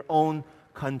 in your own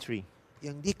country.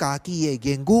 用你家己的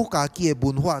言语、家己的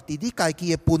文化，伫你家己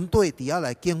的本地底下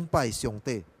来敬拜上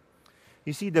帝。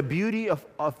 You see, the beauty of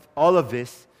all of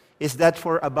this is that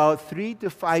for about 3 to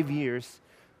 5 years,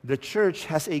 the church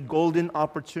has a golden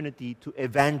opportunity to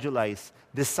evangelize,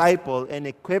 disciple, and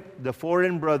equip the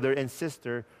foreign brother and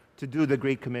sister to do the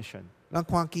Great Commission. 咱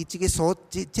看见即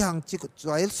项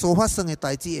在所发生的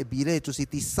代志的美丽，就是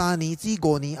伫3年至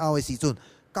5年后的时阵，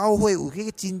教会有迄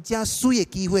个真正水的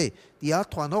机会，伫遐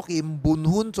传福音、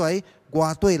文分在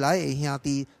外地来的兄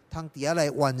弟，通伫遐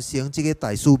来完成即个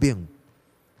大使命。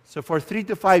So for 3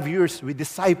 to 5 years, we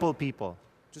disciple people.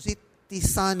 就是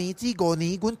伫3年至5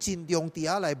年，阮尽量伫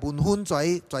遐来文分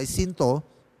在信徒，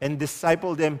 And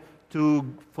disciple them to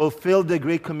fulfill the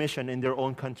Great Commission in their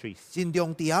own countries. 尽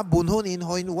量伫遐文分因，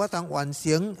互因有法通完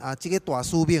成即个大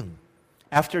使命。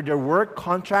 After their work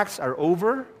contracts are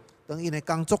over, 当因的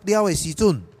工作了的时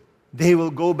阵， they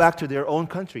will go back to their own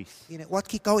countries. 因为我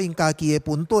去到因家己的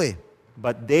本地，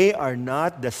 But they are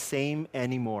not the same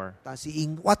anymore. 但是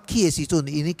因我去的时阵，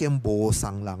因已经无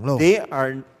送人咯。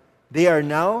 They are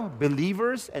now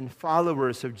believers and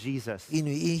followers of Jesus. 因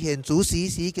为因现主时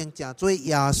已经成做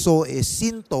耶稣的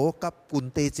信徒甲军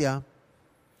队者。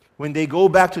 When they go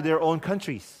back to their own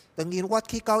countries, 当因我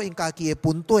去到因家己的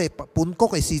本地本国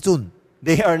的时阵，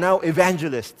 they are now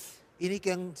evangelists. 因已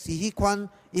经是迄款，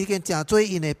已经成做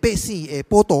因的百姓的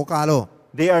报道家咯。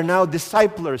 They are now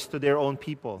disciplers to their own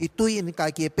people. 伊对因家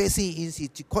己的百姓，因是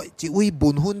一位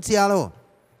文分者咯。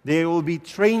 They will be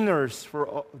trainers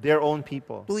for their own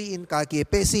people. 对因家己的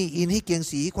百姓，因已经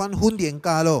是迄款训练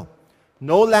家咯。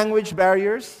 No language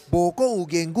barriers, 无个有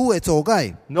言语的阻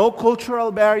碍， no cultural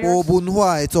无 barriers, 文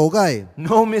化的阻碍，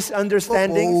 no 无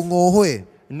misunderstandings, 误会，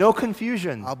 no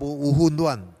confusion. 也无混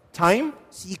乱。Time?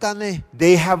 時間呢？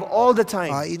 They have all the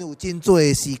time. 因有真多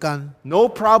嘅時間， No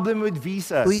problem with 對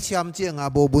visas 簽證也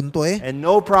無問題， and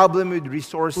no problem with 對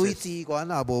resources. 資源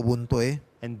也無問題，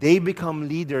 And they become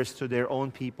leaders to their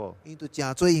own people. 因就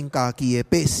真做因家己嘅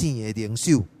百姓嘅領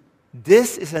袖。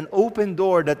 This is an open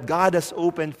door that God has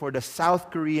opened for the South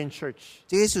Korean church.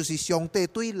 這就是上帝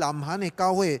對南韓嘅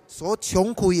教會所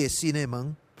敞開嘅新嘅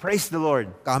門。 Praise the Lord.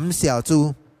 感謝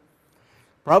主。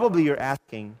 Probably you're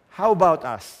asking, how about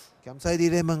us? 感謝你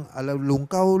哋問，輪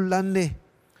到咱呢？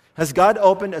 Has God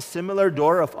opened a similar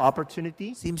door of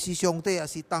opportunity? 是唔是上帝也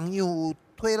是同樣有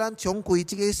推咱敞開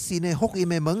這個新嘅福音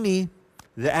嘅門呢？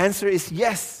 The answer is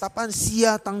yes. 答案是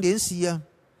啊，當然是啊。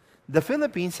 The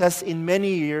Philippines has in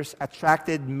many years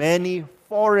attracted many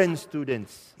foreign students.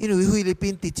 因為菲律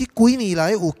賓喺這幾年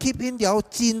來有吸引了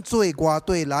真多外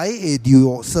地來嘅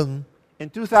留學生。 In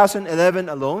 2011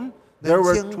 alone, there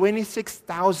were 2000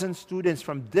 26,000 students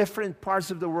from different parts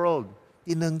of the world.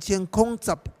 喺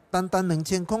2010單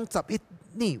2011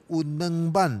年有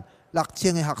26000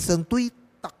嘅學生對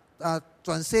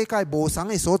全世界無相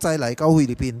嘅所在來到菲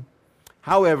律賓。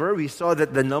 However, we saw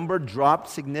that the number dropped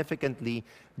significantly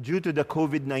due to the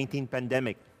COVID-19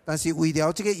 pandemic. 但是為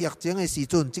了這個疫情嘅時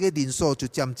陣，這個人數就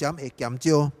漸漸會減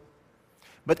少。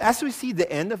 But as we see the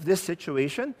end of this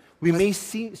situation, we may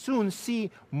soon see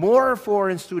more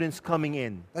foreign students coming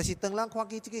in. 但是當咱看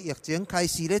見這個疫情開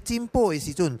始咧進步嘅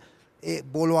時陣，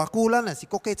無偌久咱也是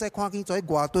國家再看見在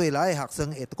外地來嘅學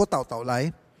生會個豆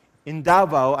來。 In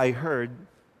Davao, I heard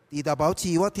喺大堡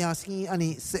市我聽見安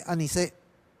尼說，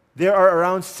 there are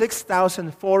around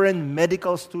 6,000 foreign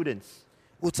medical students.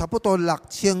 有差不多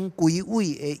6000幾位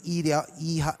嘅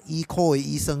醫科嘅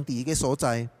醫生喺個所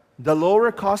在。 The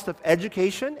lower cost of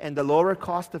education and the lower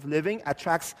cost of living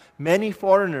attracts many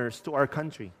foreigners to our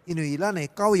country. 因為咱嘅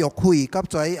教育費甲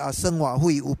在生活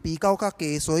費有比較較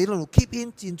低，所以咱有吸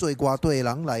引真多外地嘅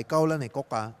人來到咱嘅國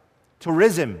家。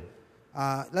 Tourism.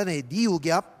 咱嘅旅遊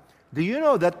業， Do you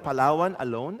know that Palawan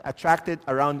alone attracted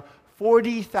around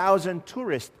 40,000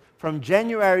 tourists from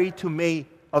January to May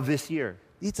of this year?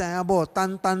 你知影無？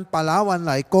單巴拉灣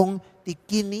來講，喺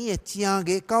今年嘅正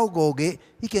月到5月，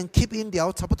已經吸引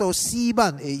了差不多4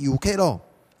萬嘅遊客咯。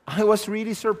 I was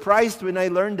really surprised when I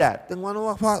learned that. 當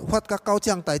我發覺到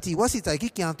這樣代志，我實在去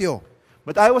驚到。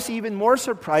 But I was even more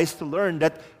surprised to learn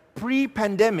that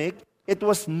pre-pandemic, it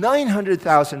was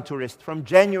 900,000 tourists from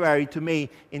January to May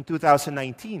in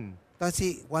 2019. 但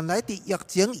是原來喺疫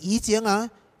情以前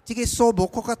這個數目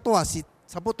更加大，是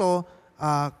差不多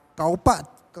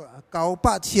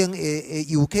900,000嘅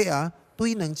遊客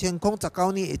對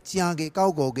2019年嘅正月到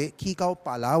5月去到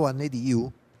巴拉灣嘅旅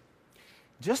遊。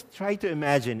 Just try to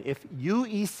imagine if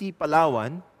UEC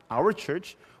Palawan, our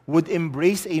church, would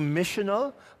embrace a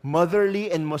missional,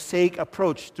 motherly, and mosaic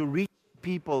approach to reach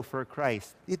people for Christ.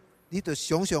 你就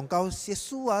想象到，耶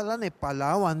穌咱嘅巴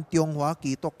拉灣中華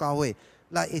基督教會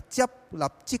來會接納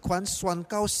這款宣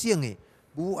教性嘅、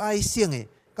無愛性嘅，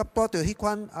甲帶着迄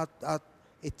款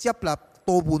會接納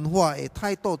多文化嘅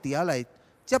態度底下來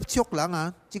接觸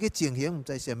人這個情形唔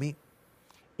知什麼。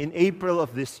 In April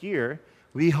of this year,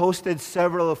 we hosted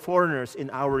several foreigners in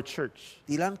our church.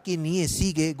 喺咱今年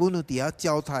嘅4月，阮有底下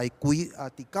招待喺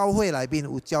教會內邊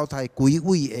有招待幾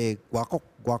位嘅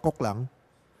外國人。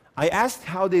 I asked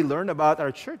how they learned about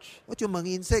our church, 我就問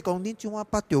因說講，你怎麼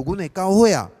捌到阮嘅教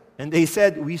會啊？ and they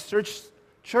said, we searched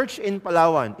church in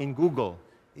Palawan in Google.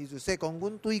 伊就說講，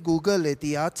阮對 Google 嘅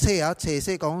底下查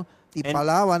說講，喺巴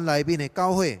拉灣內邊嘅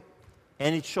教會。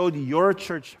 And it showed your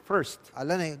church first.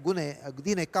 恁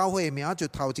嘅教會名就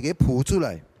頭一個鋪出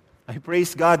來。 I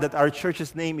praise God that our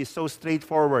church's name is so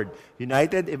straightforward,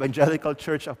 United Evangelical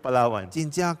Church of Palawan.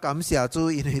 真正感謝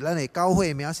主，因為咱嘅教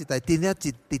會名實在真正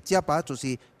直接就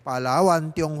是巴拉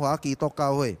灣中華基督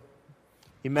教會。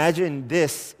 Imagine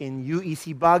this in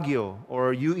UEC Baguio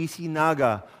or UEC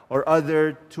Naga or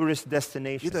other tourist 你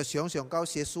destinations. 就想象到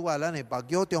耶穌咱嘅巴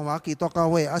叫中華基督教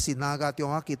會，還是哪個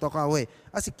中華基督教會，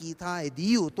還是其他嘅旅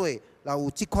遊隊，然後有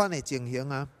這款嘅情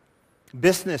形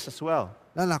Business as well.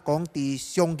 咱若講佇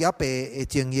商業嘅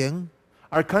情形，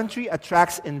 Our country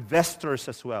attracts investors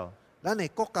as well. 咱嘅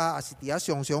國家也是底下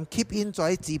常常吸引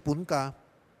在資本家。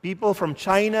 People from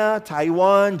China,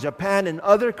 Taiwan, Japan, and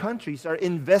other countries are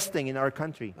investing in our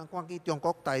country. 咱看見中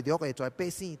國大陸嘅在百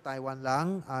姓、台灣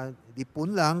人、日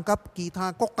本人及其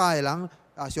他國家嘅人，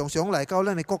常常來到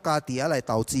咱嘅國家底下來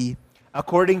投資。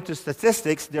 According to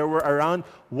statistics, there were around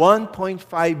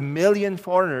 1.5 million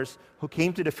foreigners who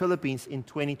came to the Philippines in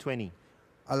 2020.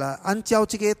 按照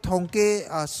這個統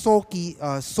計數據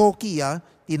喺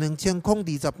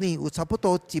2020年有差不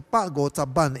多150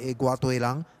萬嘅外地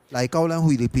人來到咱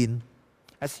菲律賓。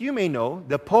 As you may know,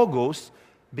 the POGOs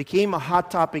became a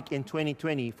hot topic in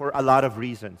 2020 for a lot of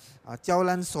reasons. 照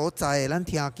咱所知的，咱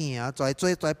听见啊，在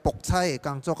博彩的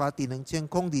工作啊，伫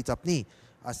2020年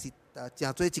是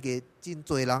真做一个真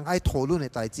侪人爱讨论的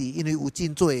代志，因为有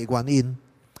真侪的原因。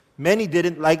Many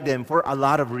didn't like them for a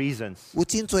lot of reasons. 有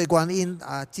真侪原因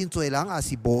真侪人也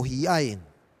是无喜爱因。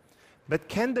But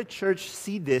can the church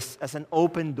see this as an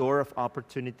open door of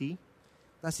opportunity?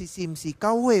 但是是毋是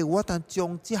教会我当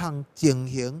将这项情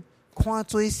形看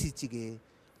作是一个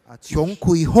敞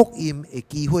开福音的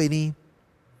机会呢？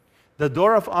 The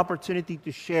door of opportunity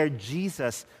to share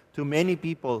Jesus to many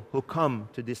people who come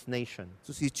to this nation.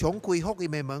 就是敞开福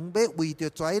音的门，要为着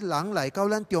跩人来到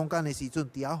咱中间的时阵，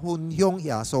伫遐分享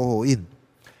耶稣予因。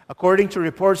According to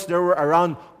reports, there were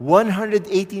around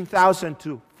 118,000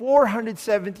 to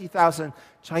 470,000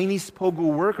 Chinese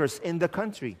Pogu workers in the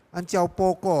country. 按照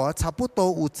报告差不多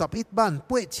有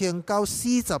11,800到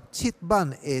47万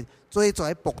的做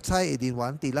跩博彩的人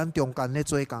员伫咱中间咧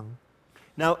做工。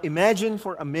 Now imagine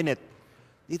for a minute,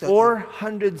 你就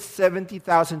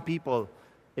 470,000 people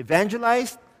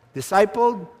evangelized,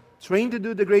 discipled, trained to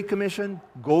do the Great Commission,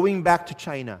 going back to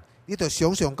China. 你就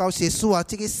想象到耶稣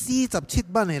这个47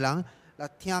万的人来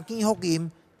听见福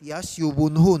音，伫遐受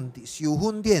文训、受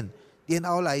训练，然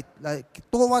后来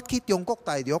倒我去中国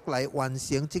大陆来完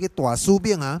成这个大使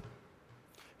命啊！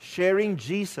 Sharing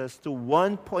Jesus to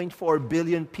 1.4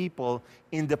 billion people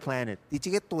in the planet. 伫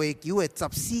这个地球的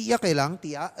14亿个人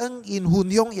伫遐恩因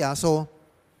分享耶稣，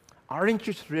 Aren't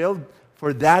you thrilled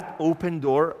for that open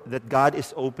door that God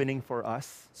is opening for us?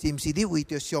 是毋是你为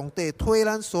着上帝替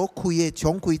咱所开的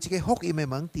敞开这个福音的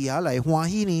门，伫遐来欢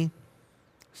喜呢？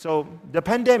 So the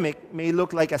pandemic may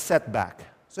look like a setback,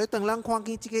 所以当咱看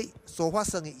见这个所发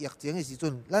生的疫情的时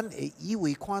阵，咱会以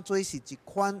为看做是一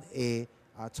款的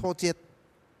挫折，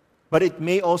 but it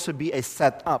may also be a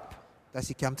setup, 但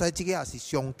是兼在这个也是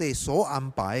上帝所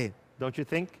安排的。 don't you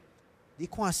think? 你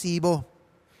看是无？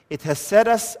 It has set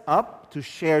us up to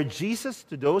share Jesus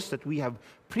to those that we have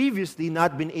previously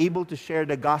not been able to share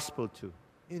the gospel to.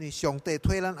 因为上帝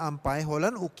替咱安排，互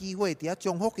咱有机会伫遐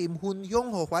将福音分享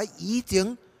互怀以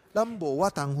前咱无法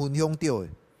通分享到的。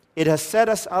 It has set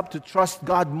us up to trust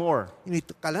God more. 因为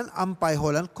甲咱安排，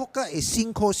互咱更加会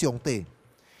信靠上帝，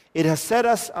 It has set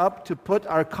us up to put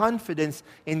our confidence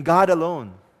in God alone.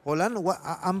 互咱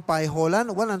安排，互咱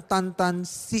单单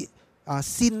信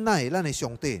赖咱的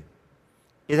上帝。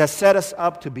 It has set us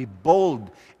up to be bold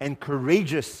and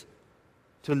courageous,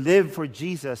 to live for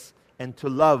Jesus and to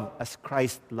love as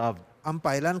Christ loved. 安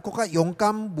排咱更加勇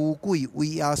敢无畏，为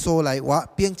耶稣来活，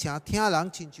并且听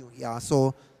人亲像耶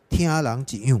稣听人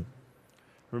一样。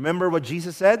 Remember what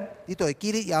Jesus said? 你就会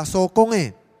记得耶稣讲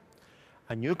的。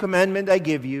 A new commandment I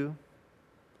give you,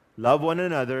 love one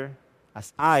another as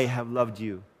I have loved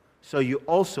you. So you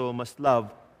also must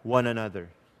love one another.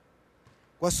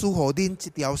 我赐予恁一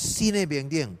条新的命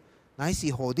令，乃是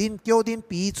予恁叫恁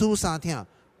彼此相听。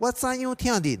我怎样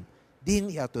听恁，恁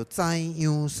也就怎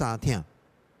样相听。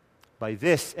 By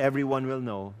this, everyone will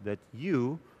know that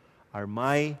you are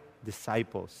my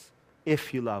disciples,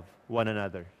 if you love one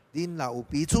another. 恁若有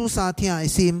彼此相听的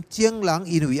心，众人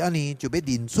因为安尼就要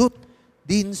认出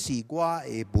恁是我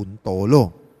的门徒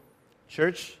咯。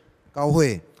 Church, 教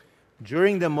会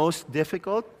during the most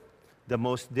difficult, the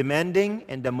most demanding,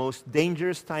 and the most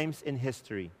dangerous times in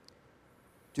history,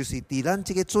 就是伫咱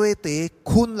这个最第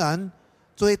困难、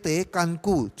最第艰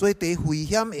苦、最第危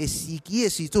险的时期的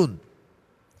时阵，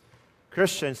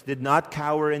 Christians did not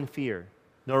cower in fear,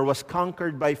 nor was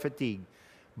conquered by fatigue,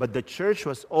 but the church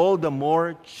was all the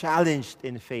more challenged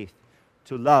in faith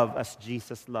to love as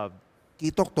Jesus loved. 基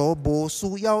督徒无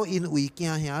需要因为惊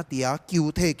吓伫遐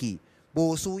求体去，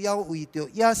无需要为着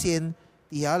野先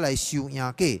伫遐来受赢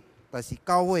架，但是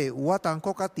教会有法当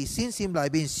国家伫信心内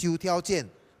面受挑战，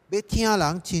要听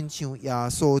人亲像耶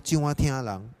稣怎样听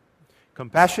人，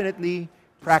 Compassionately,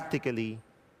 practically,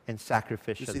 and 就是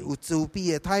sacrificially. 有慈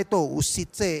悲的态度，有实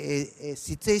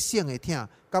际性的听，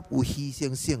甲有牺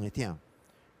牲性的听。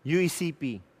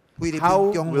 UECP, 菲律 how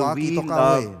賓中 will 華基 we 督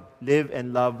教會， live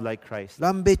and love like Christ?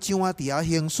 咱要怎樣伫遐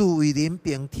行事為人，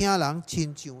並聽人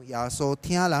親像耶穌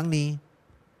聽人呢？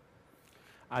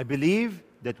 I believe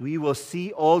that we will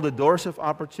see all the doors of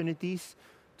opportunities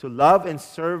to love and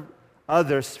serve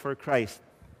others for Christ.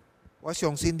 我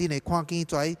相信恁會看見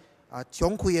跩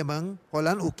敞開的門，互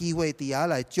咱有機會伫遐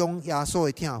來將耶穌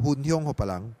的聽分享予別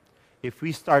人。 If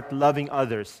we start loving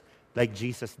others like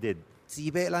Jesus did. 只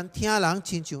要咱聽人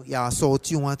親像耶穌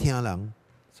怎樣聽人。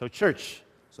 So, church,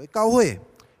 所以教會，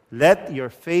 let your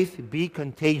faith be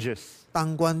contagious,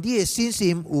 但願你的信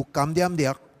心有感染力，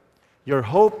 your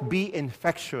hope be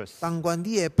infectious, 但願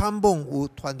你的盼望有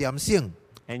傳染性，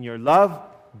 and your love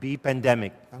be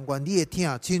pandemic. 但愿你的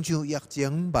疼亲像疫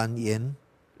情蔓延。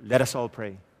 Let us all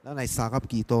pray. 咱来三甲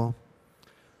祈祷。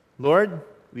 Lord,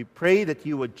 we pray that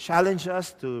you would challenge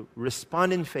us to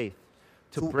respond in faith,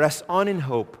 to press on in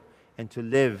hope, and to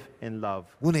live in love.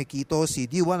 阮的祈禱是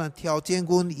你有能挑戰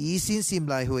阮以信心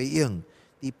來回應，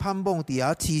伫盼望底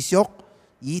下持續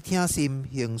以聽心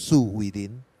行事為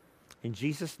人。 In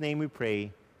Jesus' name we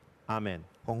pray. Amen.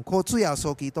 奉靠主耶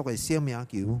穌基督的聖名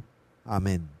求，阿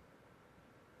門。